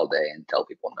sit there all day and tell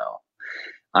people no.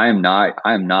 I'm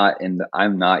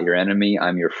not your enemy.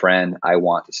 I'm your friend. I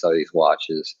want to sell these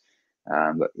watches.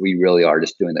 But we really are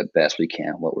just doing the best we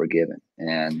can what we're given,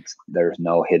 and there's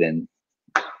no hidden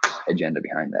agenda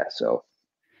behind that. So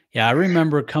yeah, I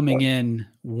remember coming in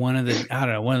one of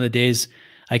the days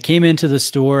I came into the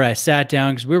store, I sat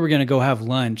down because we were going to go have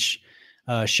lunch.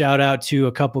 Shout out to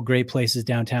a couple great places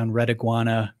downtown, Red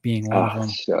Iguana being one of them.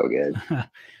 So good.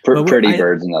 Pretty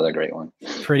Bird's another great one.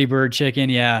 Pretty Bird Chicken.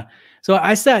 Yeah. So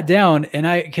I sat down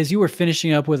because you were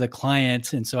finishing up with a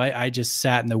client. And so I just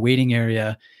sat in the waiting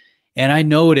area, and I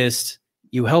noticed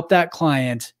you helped that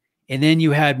client, and then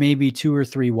you had maybe 2 or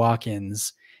 3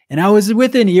 walk-ins, and I was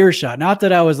within earshot. Not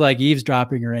that I was like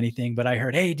eavesdropping or anything, but I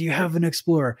heard, hey, do you have an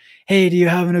Explorer? Hey, do you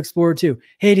have an Explorer 2?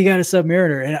 Hey, do you got a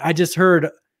Submariner? And I just heard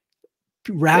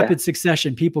rapid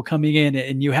succession, people coming in,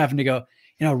 and you having to go,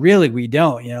 really, we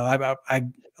don't,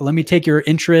 let me take your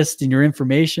interest and your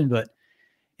information. But,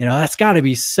 that's got to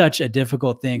be such a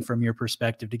difficult thing from your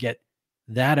perspective to get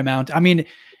that amount. I mean,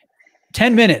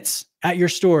 10 minutes at your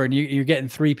store and you're getting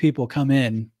 3 people come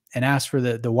in and ask for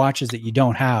the watches that you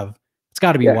don't have. It's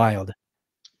got to be wild.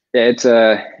 Yeah,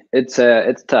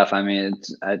 it's tough. I mean,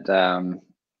 it's at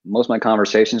most of my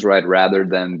conversations where I'd rather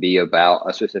them be about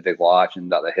a specific watch and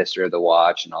about the history of the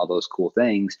watch and all those cool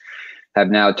things have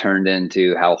now turned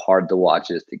into how hard the watch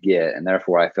is to get. And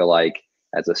therefore, I feel like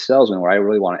as a salesman, where I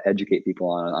really want to educate people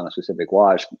on a specific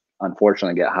watch,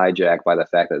 unfortunately get hijacked by the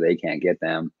fact that they can't get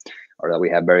them, or that we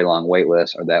have very long wait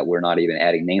lists, or that we're not even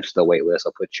adding names to the wait list.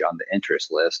 I'll put you on the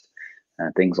interest list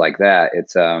and things like that.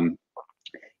 It's,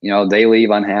 they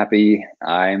leave unhappy.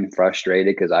 I'm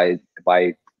frustrated because I,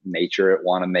 by nature,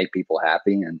 want to make people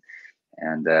happy.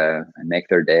 and make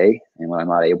their day. And when I'm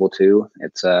not able to,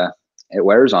 it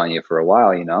wears on you for a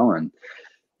while, you know, and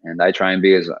I try and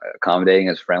be as accommodating,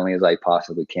 as friendly as I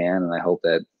possibly can. And I hope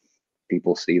that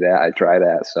people see that. I try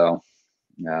that. So,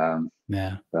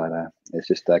 Yeah, but it's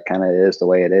just that kind of is the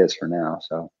way it is for now.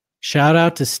 So shout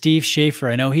out to Steve Schaefer.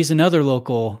 I know he's another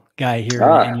local guy here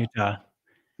in Utah.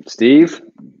 Steve,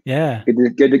 yeah,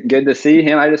 good to see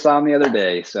him. I just saw him the other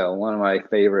day. So one of my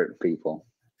favorite people.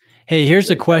 Hey, here's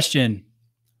a question.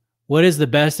 What is the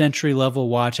best entry level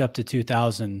watch up to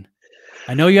 2000?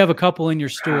 I know you have a couple in your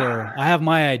store. I have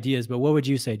my ideas, but what would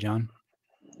you say, John?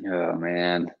 Oh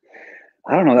man,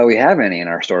 I don't know that we have any in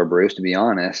our store, Bruce, to be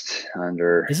honest.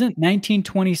 Isn't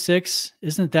 1926?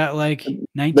 Isn't that like the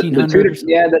 1900?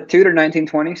 Yeah, the Tudor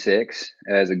 1926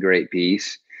 is a great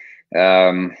piece.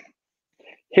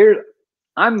 Here,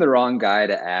 I'm the wrong guy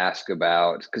to ask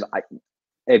about, because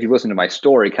if you listen to my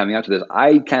story coming up to this,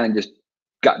 I kind of just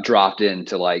got dropped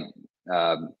into like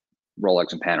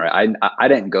Rolex and Panerai. I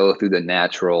didn't go through the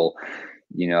natural,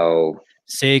 you know,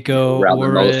 Seiko, route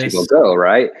that most people go,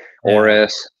 right? Yeah.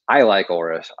 Oris. I like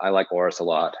Oris. I like Oris a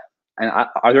lot. And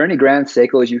are there any Grand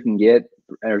Seikos you can get,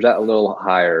 or is that a little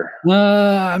higher?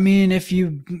 I mean,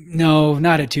 no,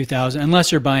 not at 2000,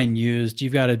 unless you're buying used. You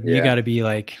got to be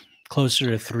like closer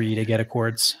to 3 to get a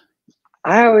quartz.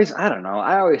 I don't know.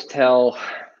 I always tell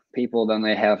people then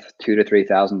they have 2,000 to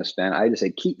 3,000 to spend. I just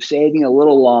say keep saving a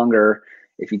little longer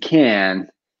if you can,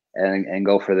 and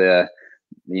go for the,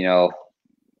 you know,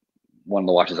 one of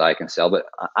the watches I can sell. But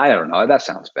I don't know. That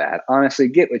sounds bad. Honestly,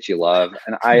 get what you love.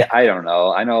 And I don't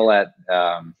know. I know that,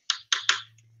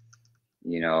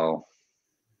 you know,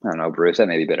 I don't know, Bruce, that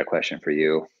may be a better question for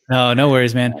you. No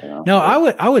worries, man. No, I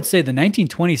would say the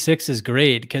 1926 is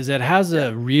great because it has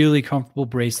a really comfortable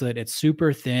bracelet. It's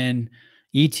super thin,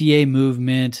 ETA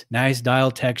movement, nice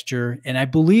dial texture, and I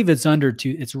believe it's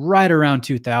it's right around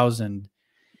 2000.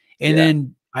 And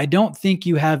then I don't think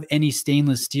you have any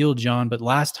stainless steel, John, but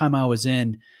last time I was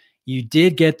in, you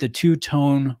did get the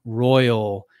two-tone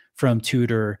Royal from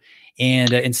Tudor,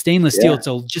 and in stainless steel, it's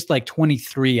just like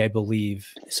 23, I believe.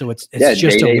 So it's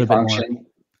just a little bit more.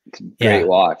 It's a great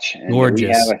watch. And gorgeous. We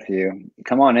have a few.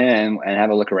 Come on in and have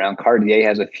a look around. Cartier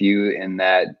has a few in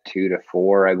that 2 to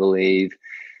 4, I believe.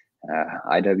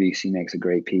 IWC makes a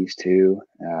great piece too.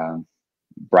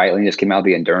 Breitling just came out with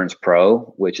the Endurance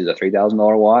Pro, which is a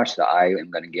 $3,000 watch. So I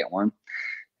am going to get one.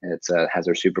 It's has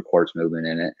their super quartz movement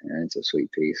in it, and it's a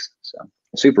sweet piece. So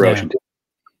Super Ocean too.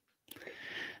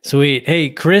 Sweet. Hey,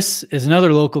 Chris is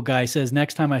another local guy. Says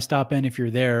next time I stop in, if you're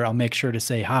there, I'll make sure to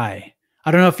say hi. I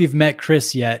don't know if you've met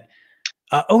Chris yet.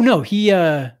 Oh no,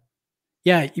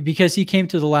 because he came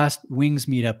to the last Wings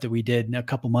meetup that we did a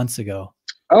couple months ago.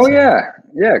 Oh so,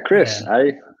 yeah, Chris.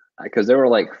 Yeah. Because there were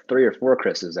like 3 or 4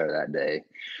 Chris's there that day.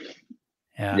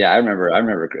 Yeah, I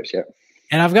remember Chris. Yep.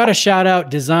 And I've got to shout out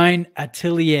Design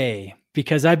Atelier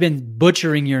because I've been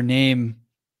butchering your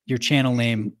channel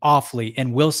name awfully.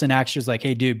 And Wilson actually was like,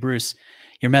 "Hey, dude, Bruce,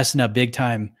 you're messing up big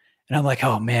time." And I'm like,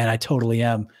 "Oh man, I totally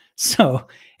am." So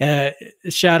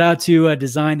shout out to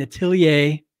Design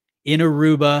Atelier in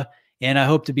Aruba, and I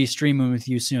hope to be streaming with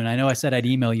you soon. I know I said I'd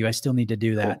email you. I still need to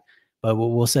do that, but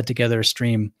we'll set together a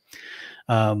stream.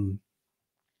 Here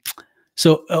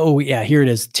it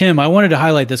is. Tim, I wanted to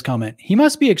highlight this comment. He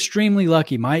must be extremely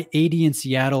lucky. My AD in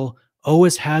Seattle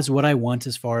always has what I want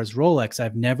as far as Rolex.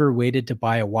 I've never waited to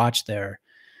buy a watch there.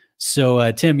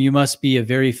 So Tim, you must be a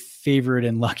very favored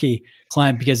and lucky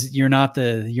client because you're not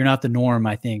the norm,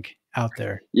 I think, out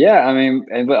there. Yeah, I mean,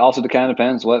 but also it kind of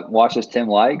depends what watches Tim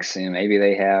likes, and maybe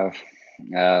they have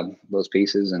those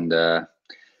pieces. And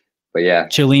but yeah,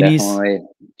 Cellinis. Definitely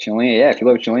Cellini. Yeah, if you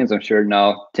love Cellinis, I'm sure.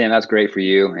 No, Tim, that's great for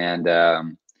you. And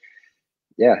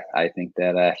yeah, I think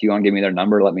that if you want to give me their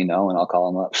number, let me know, and I'll call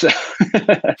them up. So.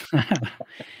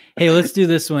 Hey, let's do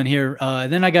this one here.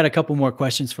 Then I got a couple more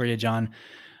questions for you, John.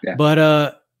 Yeah.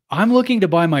 But I'm looking to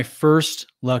buy my first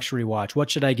luxury watch. What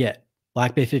should I get?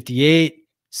 Black Bay 58,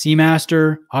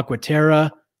 Seamaster, Aquaterra,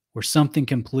 or something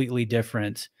completely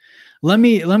different? Let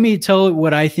me tell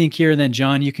what I think here. Then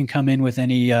John, you can come in with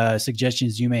any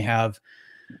suggestions you may have.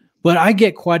 But I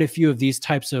get quite a few of these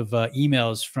types of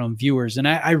emails from viewers, and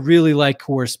I really like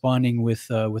corresponding with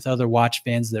other watch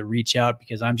fans that reach out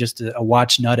because I'm just a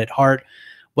watch nut at heart.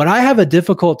 But I have a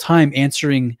difficult time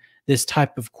answering this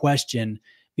type of question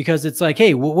because it's like,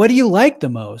 hey, what do you like the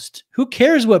most? Who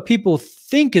cares what people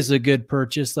think is a good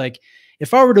purchase? Like,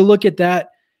 if I were to look at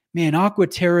that, man,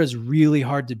 Aquaterra is really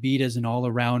hard to beat as an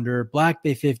all-arounder. Black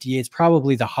Bay 58 is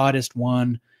probably the hottest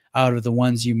one out of the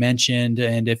ones you mentioned.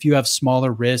 And if you have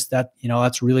smaller wrists,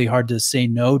 that's really hard to say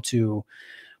no to.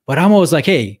 But I'm always like,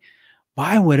 hey,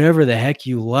 buy whatever the heck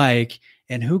you like.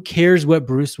 And who cares what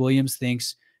Bruce Williams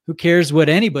thinks? Who cares what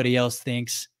anybody else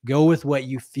thinks? Go with what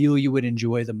you feel you would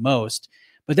enjoy the most.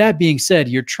 But that being said,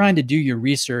 you're trying to do your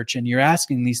research and you're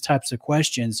asking these types of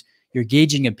questions. You're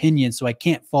gauging opinions. So I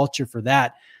can't fault you for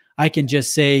that. I can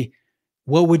just say,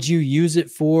 what would you use it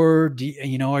for?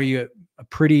 Are you a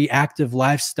pretty active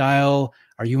lifestyle?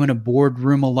 Are you in a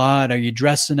boardroom a lot? Are you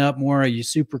dressing up more? Are you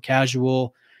super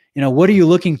casual? What are you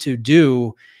looking to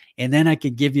do? And then I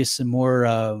could give you some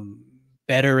more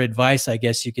better advice, I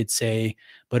guess you could say.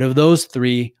 But of those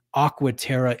three,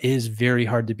 Aquaterra is very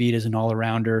hard to beat as an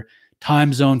all-arounder.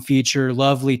 Time zone feature,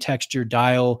 lovely texture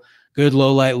dial, good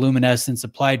low light luminescence,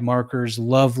 applied markers,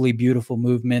 lovely, beautiful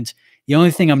movement. The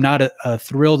only thing I'm not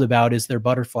thrilled about is their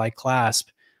butterfly clasp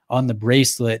on the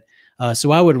bracelet.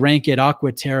 So I would rank it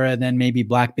Aquaterra, then maybe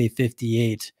Black Bay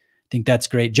 58. I think that's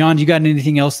great. John, you got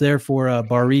anything else there for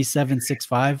Barry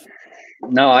 765?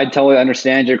 No, I totally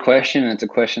understand your question. It's a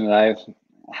question that I've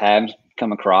had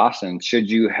come across. And should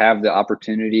you have the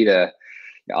opportunity to,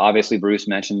 obviously Bruce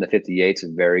mentioned the 58 is a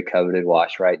very coveted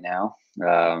watch right now.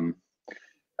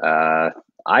 I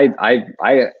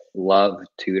love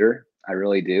Tudor. I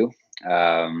really do.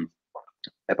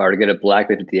 If I were to get a Black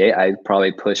Bay 58, I'd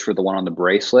probably push for the one on the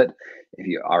bracelet. If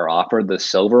you are offered the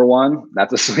silver one,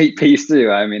 that's a sweet piece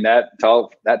too. I mean, that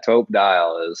taupe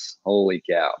dial is, holy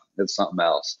cow, it's something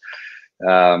else.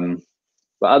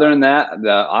 But other than that,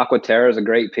 the Aquaterra is a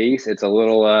great piece. It's a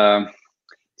little,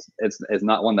 it's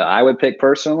not one that I would pick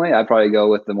personally. I'd probably go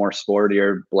with the more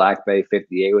sportier Black Bay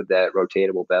 58 with that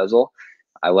rotatable bezel.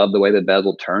 I love the way the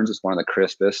bezel turns. It's one of the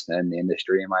crispest in the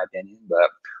industry, in my opinion. But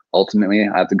ultimately,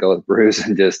 I have to go with Bruce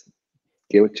and just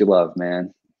get what you love,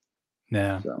 man.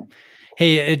 Yeah. So.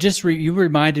 Hey, it just you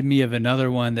reminded me of another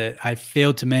one that I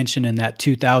failed to mention in that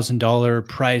 $2,000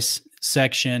 price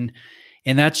section,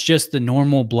 and that's just the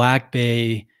normal Black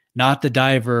Bay, not the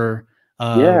diver.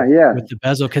 With the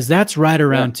bezel, because that's right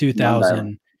around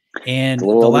 2,000. And the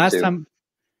last time,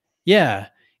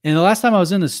 and the last time I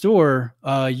was in the store,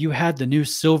 you had the new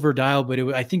silver dial, but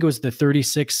I think it was the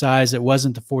 36 size. It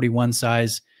wasn't the 41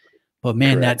 size. But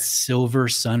man, correct, that silver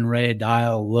sunray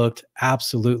dial looked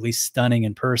absolutely stunning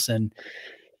in person.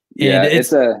 Yeah, and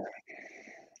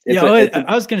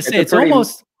I was going to say, it's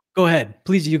almost, go ahead.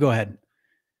 Please, you go ahead.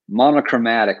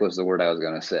 Monochromatic was the word I was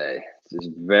going to say. It's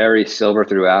very silver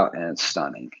throughout and it's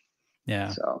stunning. Yeah.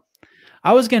 So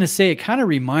I was going to say, it kind of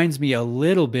reminds me a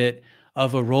little bit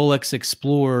of a Rolex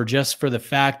Explorer, just for the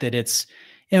fact that it's,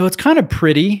 it's kind of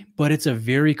pretty, but it's a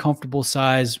very comfortable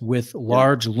size with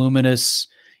large luminous,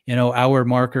 hour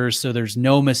markers. So there's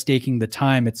no mistaking the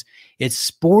time. It's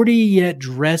sporty yet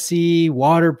dressy,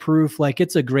 waterproof. Like,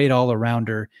 it's a great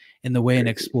all-arounder in the way an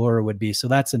Explorer would be. So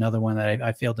that's another one that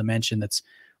I failed to mention. That's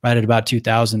right at about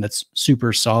 2,000. That's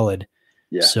super solid.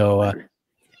 Yeah. So,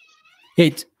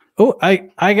 hey,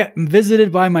 I got visited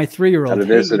by my 3-year-old. Got a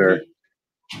visitor.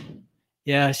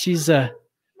 Yeah, she's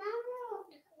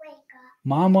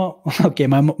Mama. Okay,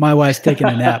 my wife's taking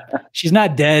a nap. She's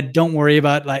not dead. Don't worry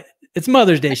about, like, it's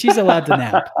Mother's Day. She's allowed to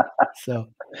nap. So,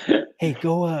 hey,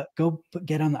 go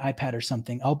get on the iPad or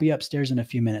something. I'll be upstairs in a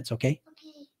few minutes. Okay.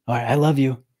 All right. I love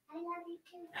you. I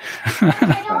love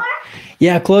you too.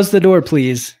 Yeah, close the door,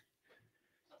 please.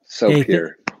 So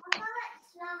pure.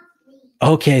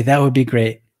 Okay, that would be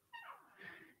great.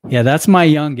 Yeah, that's my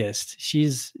youngest.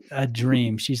 She's a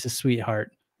dream. She's a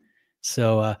sweetheart.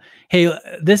 So, hey,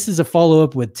 this is a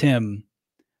follow-up with Tim.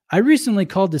 I recently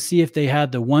called to see if they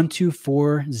had the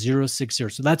 124060.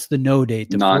 So that's the no date,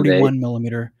 the 41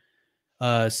 millimeter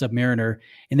Submariner.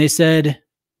 And they said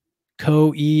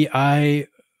I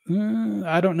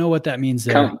don't know what that means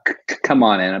there. Come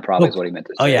on in. It probably is what he meant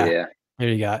to say. Oh, yeah. There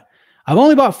you go. I've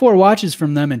only bought 4 watches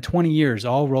from them in 20 years,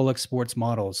 all Rolex sports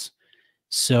models.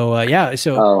 So,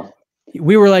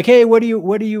 we were like, hey, what are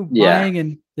you buying?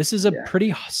 And this is a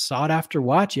pretty sought after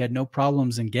watch. You had no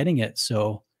problems in getting it.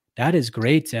 So that is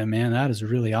great, Tim, man. That is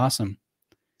really awesome.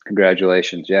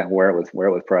 Congratulations. Yeah. Wear it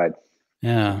with pride.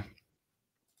 Yeah.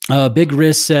 Big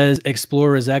Risk says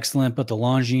Explorer is excellent, but the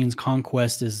Longines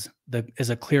Conquest is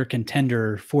a clear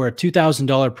contender for a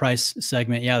 $2,000 price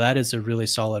segment. Yeah, that is a really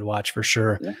solid watch for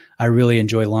sure. Yeah. I really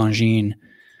enjoy Longines.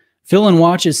 Phil in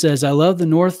Watches says, I love the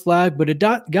North Flag, but it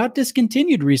got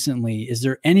discontinued recently. Is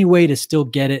there any way to still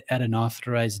get it at an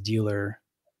authorized dealer?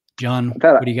 John,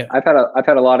 what do you got? I've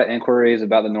had a lot of inquiries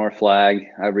about the North Flag.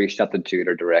 I've reached out to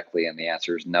Tudor directly, and the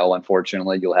answer is no.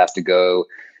 Unfortunately, you'll have to go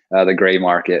the gray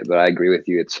market. But I agree with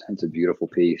you; it's a beautiful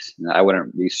piece. And I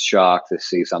wouldn't be shocked to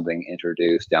see something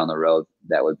introduced down the road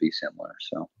that would be similar.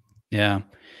 So, yeah,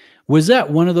 was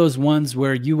that one of those ones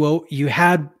where you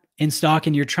had in stock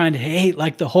and you're trying to, hey,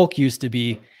 like the Hulk used to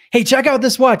be, hey, check out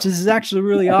this watch. This is actually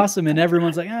really awesome. And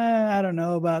everyone's like, I don't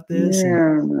know about this.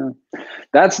 Yeah, no.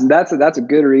 That's a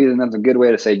good reason. That's a good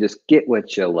way to say just get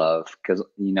what you love, because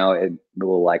you know it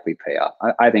will likely pay off.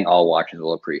 I think all watches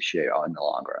will appreciate all in the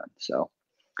long run. So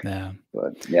Yeah.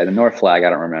 but yeah, the North Flag I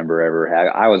don't remember ever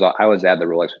having. I was at the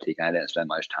Rolex boutique and I didn't spend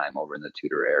much time over in the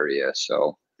Tudor area.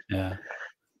 So Yeah.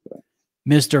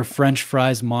 Mr. French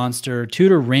Fries Monster,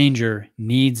 Tudor Ranger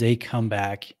needs a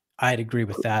comeback. I'd agree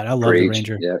with that. I love the preach.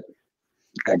 Ranger. Yeah,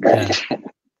 agreed. Yeah.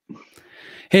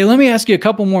 Hey, let me ask you a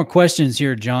couple more questions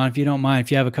here, John, if you don't mind,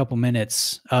 if you have a couple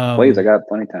minutes. Please, I got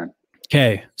plenty of time.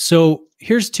 Okay. So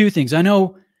here's two things. I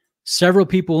know several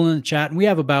people in the chat, and we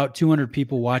have about 200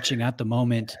 people watching at the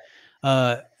moment.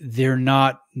 They're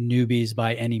not newbies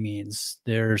by any means.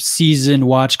 They're seasoned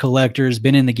watch collectors,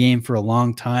 been in the game for a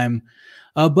long time.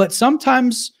 But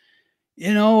sometimes,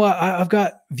 you know, I've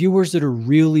got viewers that are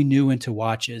really new into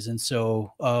watches. And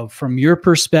so from your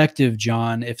perspective,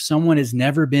 John, if someone has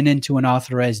never been into an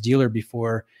authorized dealer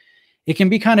before, it can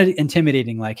be kind of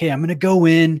intimidating. Like, hey, I'm going to go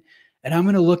in and I'm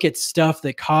going to look at stuff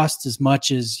that costs as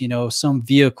much as, you know, some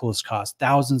vehicles cost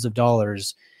thousands of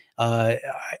dollars.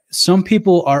 Some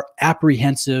people are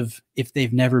apprehensive if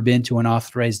they've never been to an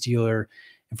authorized dealer.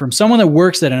 And from someone that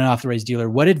works at an authorized dealer,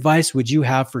 what advice would you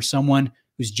have for someone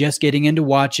who's just getting into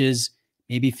watches,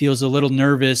 maybe feels a little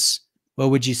nervous? What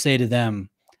would you say to them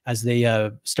as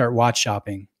they start watch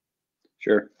shopping?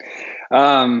 Sure.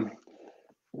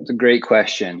 It's a great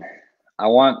question. I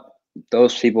want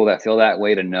those people that feel that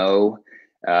way to know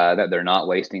that they're not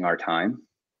wasting our time.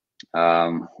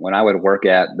 When I would work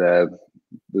at the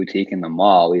boutique in the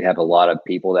mall, we'd have a lot of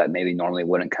people that maybe normally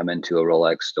wouldn't come into a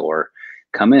Rolex store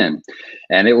come in.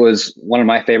 And it was one of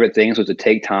my favorite things was to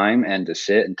take time and to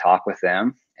sit and talk with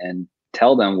them and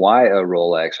tell them why a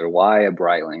Rolex or why a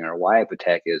Breitling or why a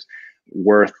Patek is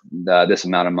worth this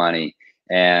amount of money,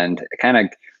 and kind of,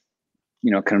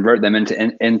 you know, convert them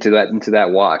into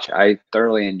that watch. I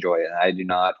thoroughly enjoy it. I do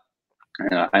not,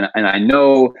 and I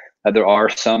know that there are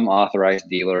some authorized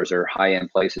dealers or high-end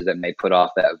places that may put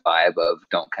off that vibe of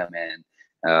don't come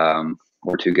in.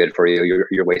 We're too good for you.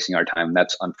 You're wasting our time.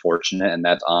 That's unfortunate, and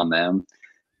that's on them.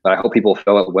 But I hope people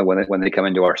feel it when they come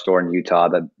into our store in Utah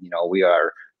that, you know, we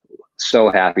are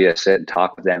so happy to sit and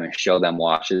talk with them and show them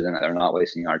watches, and that they're not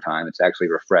wasting our time. It's actually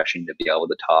refreshing to be able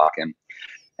to talk and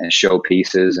show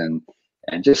pieces and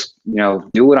just, you know,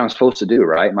 do what I'm supposed to do,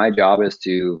 right? My job is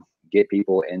to get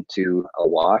people into a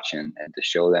watch and to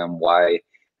show them why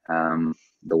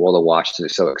the world of watches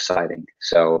is so exciting.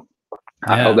 So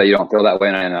I hope that you don't feel that way.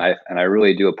 And I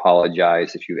really do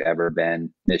apologize if you've ever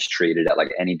been mistreated at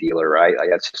like any dealer, right? Like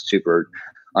that's just super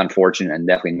unfortunate and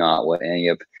definitely not what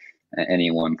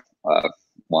anyone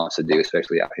wants to do,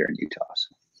 especially out here in Utah.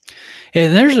 So. Hey,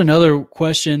 there's another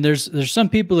question. There's some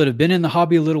people that have been in the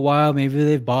hobby a little while. Maybe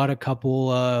they've bought a couple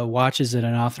watches at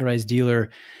an authorized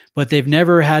dealer, but they've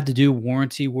never had to do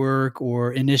warranty work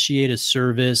or initiate a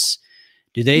service.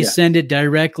 Do they send it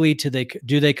directly to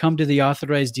do they come to the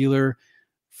authorized dealer?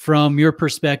 From your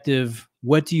perspective,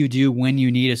 what do you do when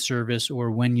you need a service or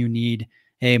when you need,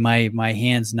 hey, my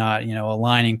hand's not, you know,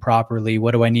 aligning properly?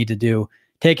 What do I need to do?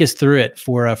 Take us through it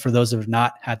for those who have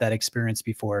not had that experience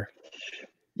before.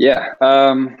 Yeah.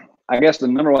 I guess the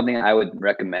number one thing I would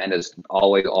recommend is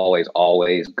always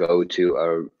go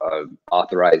to a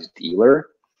authorized dealer.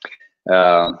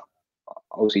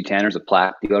 OC Tanner's a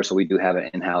Plaque dealer, so we do have an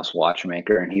in-house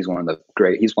watchmaker, and he's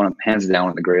hands down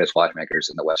one of the greatest watchmakers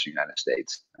in the Western United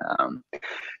States.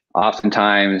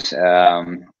 Oftentimes,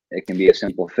 it can be a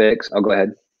simple fix. Oh, go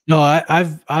ahead. No,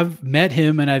 I've met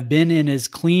him and I've been in his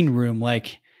clean room,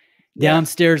 like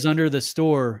downstairs under the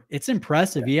store. It's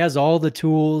impressive. He has all the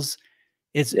tools.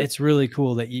 It's really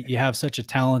cool that you have such a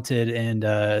talented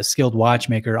and skilled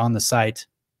watchmaker on the site.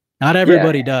 Not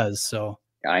everybody does. So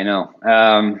I know.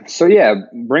 So yeah,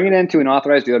 bring it into an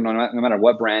authorized dealer, no matter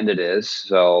what brand it is.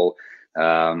 So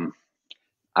I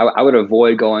would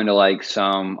avoid going to like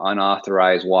some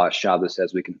unauthorized watch shop that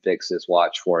says we can fix this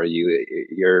watch for you.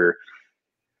 You're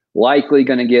likely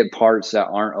going to get parts that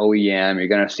aren't OEM. You're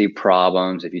going to see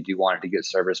problems. If you do want it to get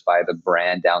serviced by the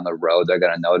brand down the road, they're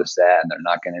going to notice that, and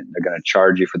they're going to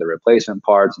charge you for the replacement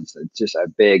parts. It's just a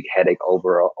big headache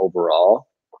overall.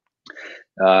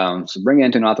 So bring it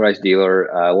into an authorized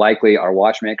dealer. Likely our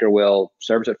watchmaker will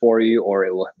service it for you, or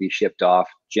it will be shipped off.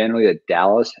 Generally, to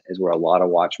Dallas is where a lot of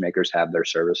watchmakers have their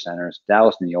service centers.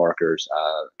 Dallas, New Yorkers,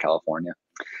 California.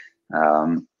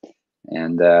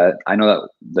 And I know that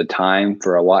the time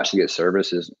for a watch to get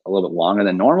service is a little bit longer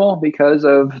than normal because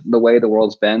of the way the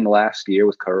world's been the last year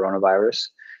with coronavirus.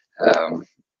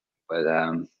 But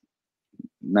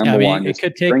Yeah, I number mean, one, just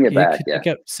bring it it back. could Yeah.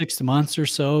 take up 6 months or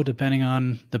so, depending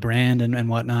on the brand and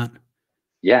whatnot.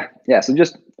 Yeah. Yeah. So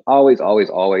just always, always,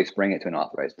 always bring it to an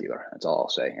authorized dealer. That's all I'll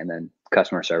say. And then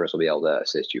customer service will be able to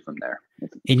assist you from there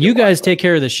with And your you watch. guys take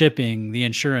care of the shipping, the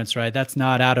insurance, right? That's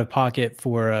not out of pocket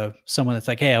for someone that's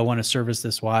like, hey, I want to service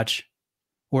this watch,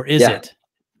 or is Yeah. it?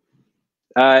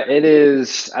 It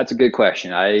is. That's a good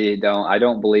question. I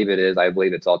don't believe it is. I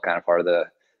believe it's all kind of part of the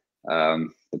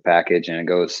package, and it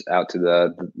goes out to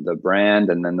the brand,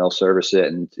 and then they'll service it,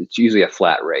 and it's usually a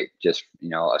flat rate. Just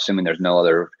assuming there's no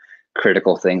other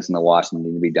critical things in the watch that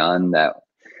need to be done that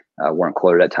weren't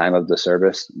quoted at time of the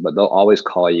service, but they'll always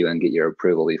call you and get your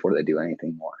approval before they do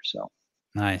anything more. So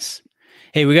Nice.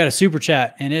 Hey, we got a super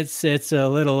chat, and it's a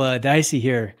little dicey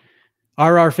here.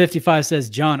 RR55 says,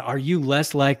 John, are you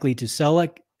less likely to sell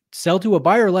to a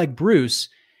buyer like Bruce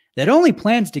that only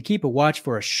plans to keep a watch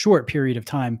for a short period of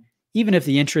time, even if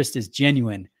the interest is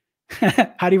genuine?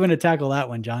 How do you want to tackle that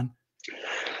one, John?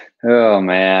 oh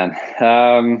man.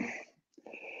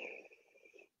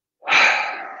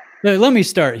 Let me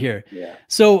start here. Yeah.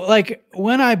 So like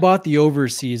when I bought the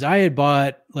overseas, I had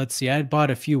bought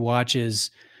a few watches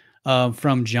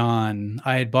from John.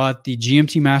 I had bought the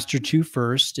GMT Master 2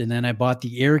 first, and then I bought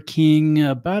the Air King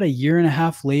about a year and a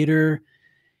half later.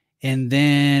 And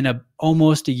then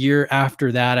almost a year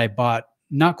after that,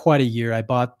 not quite a year, I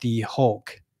bought the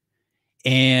Hulk.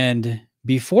 And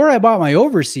before I bought my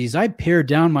overseas, I pared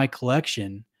down my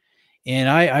collection, and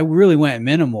I really went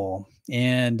minimal.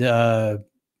 And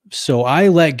so I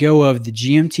let go of the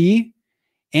GMT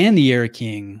and the Air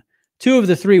King, two of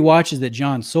the three watches that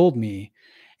John sold me.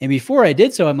 And before I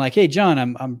did so, I'm like, hey, John,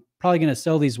 I'm probably going to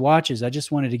sell these watches. I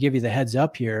just wanted to give you the heads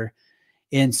up here.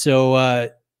 And so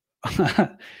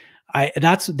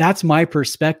that's my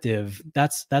perspective.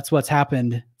 That's what's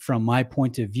happened from my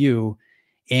point of view.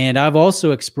 And I've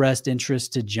also expressed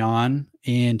interest to John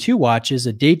in two watches,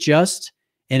 a Datejust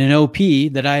and an OP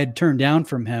that I had turned down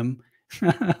from him.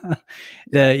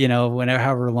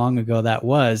 However long ago that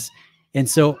was. And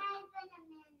so,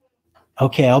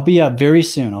 okay, I'll be up very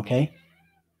soon. Okay.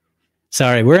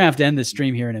 Sorry, we're gonna have to end the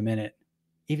stream here in a minute.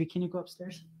 Evie, can you go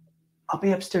upstairs? I'll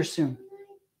be upstairs soon.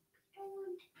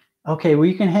 Okay, well,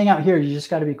 you can hang out here. You just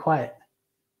got to be quiet.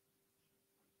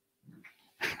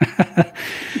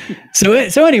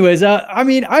 So anyways, I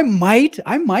mean, I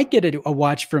might get a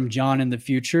watch from John in the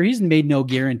future. He's made no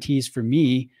guarantees for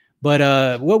me,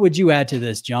 but what would you add to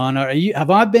this, John? Have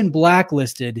I been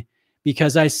blacklisted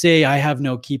because I say I have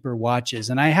no keeper watches?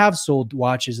 And I have sold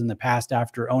watches in the past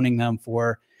after owning them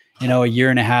for, a year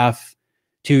and a half,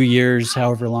 2 years,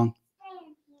 however long.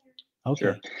 Okay.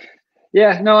 Sure.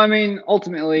 Yeah, no, I mean,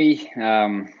 ultimately,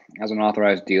 as an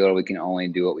authorized dealer, we can only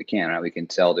do what we can, right? We can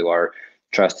sell to our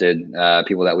trusted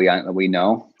people that we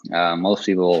know. Most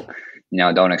people,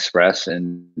 don't express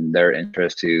in their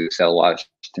interest to sell a watch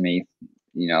to me,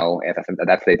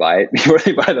 if they buy it before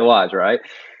they buy the watch, right?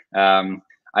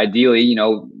 Ideally,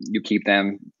 you keep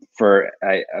them for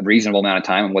a reasonable amount of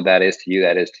time, and what that is to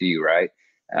you, right?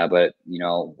 But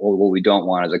what we don't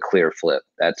want is a clear flip.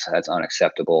 That's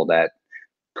unacceptable. That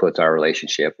puts our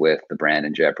relationship with the brand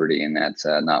in jeopardy, and that's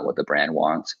not what the brand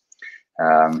wants.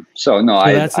 So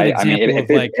that's an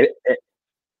example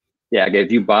yeah,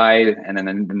 if you buy and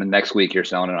then the next week you're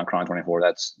selling it on Chrono 24,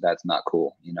 that's not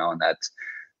cool, and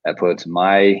that puts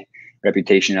my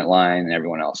reputation at line and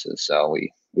everyone else's. So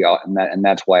we all, and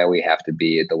that's why we have to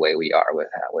be the way we are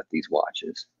with these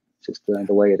watches. It's just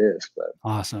the way it is. But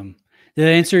awesome. Did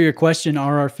I answer your question,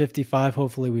 RR55?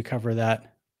 Hopefully we cover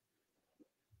that.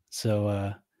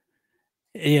 So,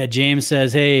 yeah, James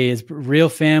says, hey, it's real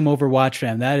fam over watch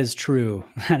fam. That is true.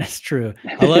 That is true.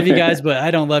 I love you guys, but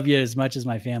I don't love you as much as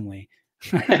my family.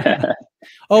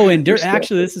 Oh, and Dirk,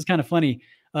 actually, this is kind of funny.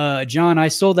 John, I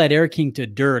sold that Air King to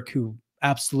Dirk, who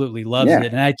absolutely loves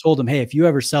it. And I told him, hey, if you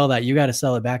ever sell that, you got to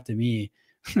sell it back to me.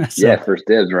 So, first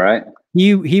dibs, right?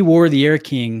 He wore the Air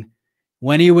King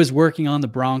when he was working on the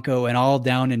Bronco and all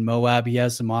down in Moab. He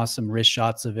has some awesome wrist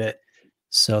shots of it.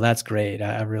 So that's great.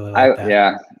 I really like that.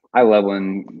 Yeah, I love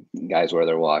when guys wear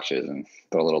their watches and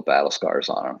throw little battle scars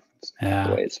on them. It's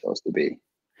the way it's supposed to be.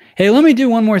 Hey, let me do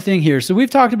one more thing here. So we've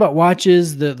talked about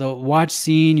watches, the watch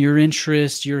scene, your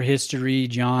interest, your history,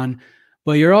 John,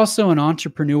 but you're also an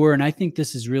entrepreneur, and I think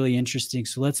this is really interesting.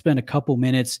 So let's spend a couple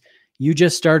minutes. You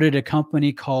just started a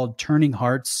company called Turning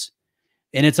Hearts,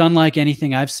 and it's unlike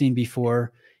anything I've seen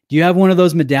before. Do you have one of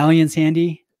those medallions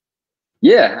handy?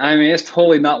 Yeah, I mean, it's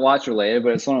totally not watch related,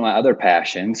 but it's one of my other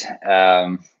passions.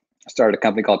 I started a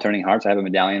company called Turning Hearts. I have a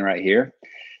medallion right here,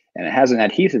 and it has an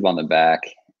adhesive on the back.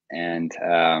 And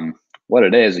what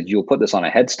it is you'll put this on a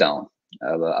headstone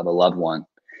of a loved one,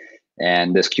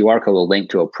 And this QR code will link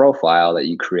to a profile that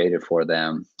you created for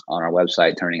them on our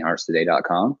website,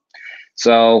 turningheartstoday.com.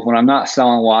 So when I'm not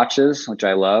selling watches, which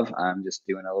I love, I'm just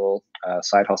doing a little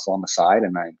side hustle on the side,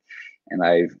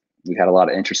 we've had a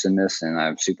lot of interest in this, and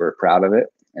I'm super proud of it.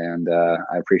 And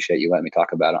I appreciate you letting me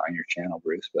talk about it on your channel,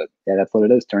 Bruce. But yeah, that's what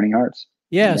it is, Turning Hearts.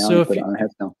 Yeah. So if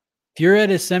you're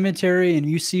at a cemetery and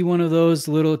you see one of those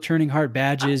little Turning Heart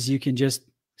badges, you can just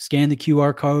scan the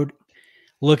QR code,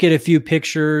 look at a few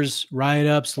pictures,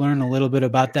 write-ups, learn a little bit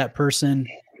about that person.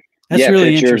 That's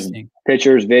really interesting.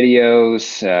 Pictures,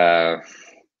 videos,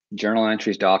 journal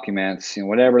entries, documents,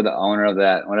 whatever the owner of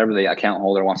that, whatever the account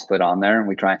holder wants to put on there, and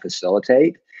we try and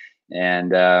facilitate.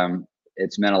 And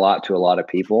it's meant a lot to a lot of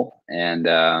people. And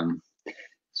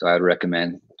so I would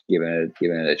recommend giving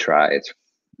it a try. It's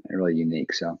really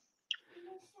unique. So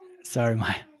sorry,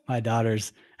 my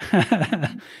daughter's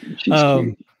she's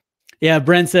cute. Yeah,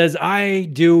 Brent says, I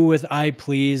do with I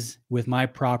please with my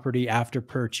property after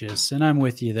purchase. And I'm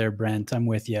with you there, Brent. I'm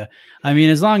with you. I mean,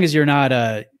 as long as you're not,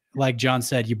 like John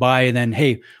said, you buy and then,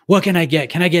 hey, what can I get?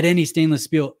 Can I get any stainless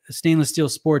steel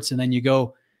sports? And then you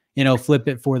go, flip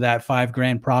it for that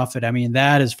 $5,000 profit. I mean,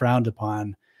 that is frowned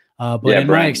upon. But yeah, in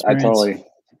Brent, my experience,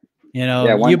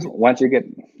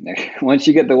 once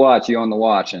you get the watch, you own the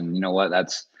watch. And you know what?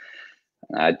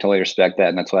 I totally respect that.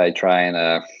 And that's why I try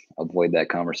and, avoid that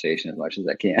conversation as much as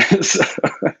I can. So,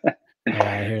 yeah,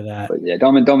 I hear that. But yeah,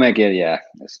 don't make it. Yeah,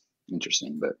 it's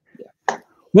interesting, but yeah.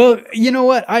 Well, you know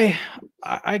what? I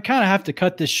kind of have to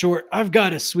cut this short. I've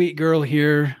got a sweet girl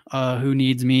here who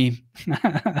needs me.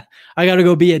 I got to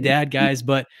go be a dad, guys.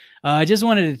 But I just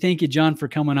wanted to thank you, John, for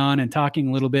coming on and talking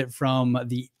a little bit from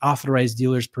the authorized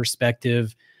dealer's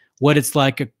perspective, what it's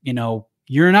like.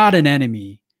 You're not an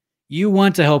enemy. You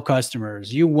want to help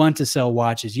customers. You want to sell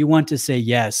watches. You want to say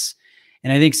yes.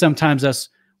 And I think sometimes us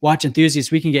watch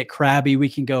enthusiasts, we can get crabby. We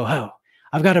can go, oh,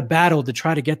 I've got to battle to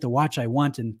try to get the watch I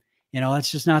want. And, that's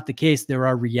just not the case. There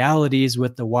are realities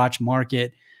with the watch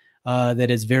market that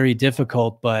is very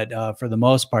difficult. But for the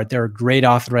most part, there are great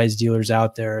authorized dealers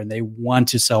out there, and they want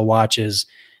to sell watches.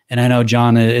 And I know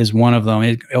John is one of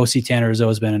them. OC Tanner has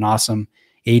always been an awesome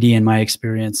AD in my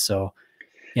experience. So,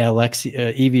 yeah,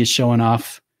 Evie is showing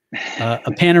off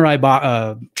a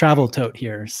Panerai travel tote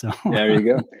here. So there you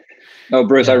go. Oh,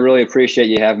 Bruce, yeah. I really appreciate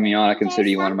you having me on. I consider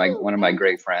you one of my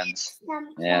great friends,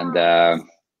 and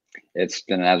it's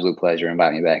been an absolute pleasure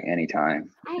inviting me back anytime.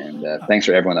 And thanks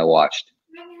for everyone that watched.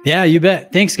 Yeah, you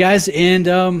bet. Thanks, guys.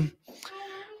 And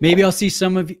maybe I'll see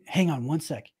some of you. Hang on one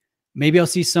sec. Maybe I'll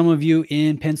see some of you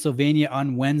in Pennsylvania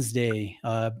on Wednesday.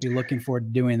 Be looking forward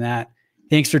to doing that.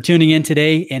 Thanks for tuning in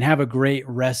today, and have a great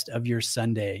rest of your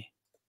Sunday.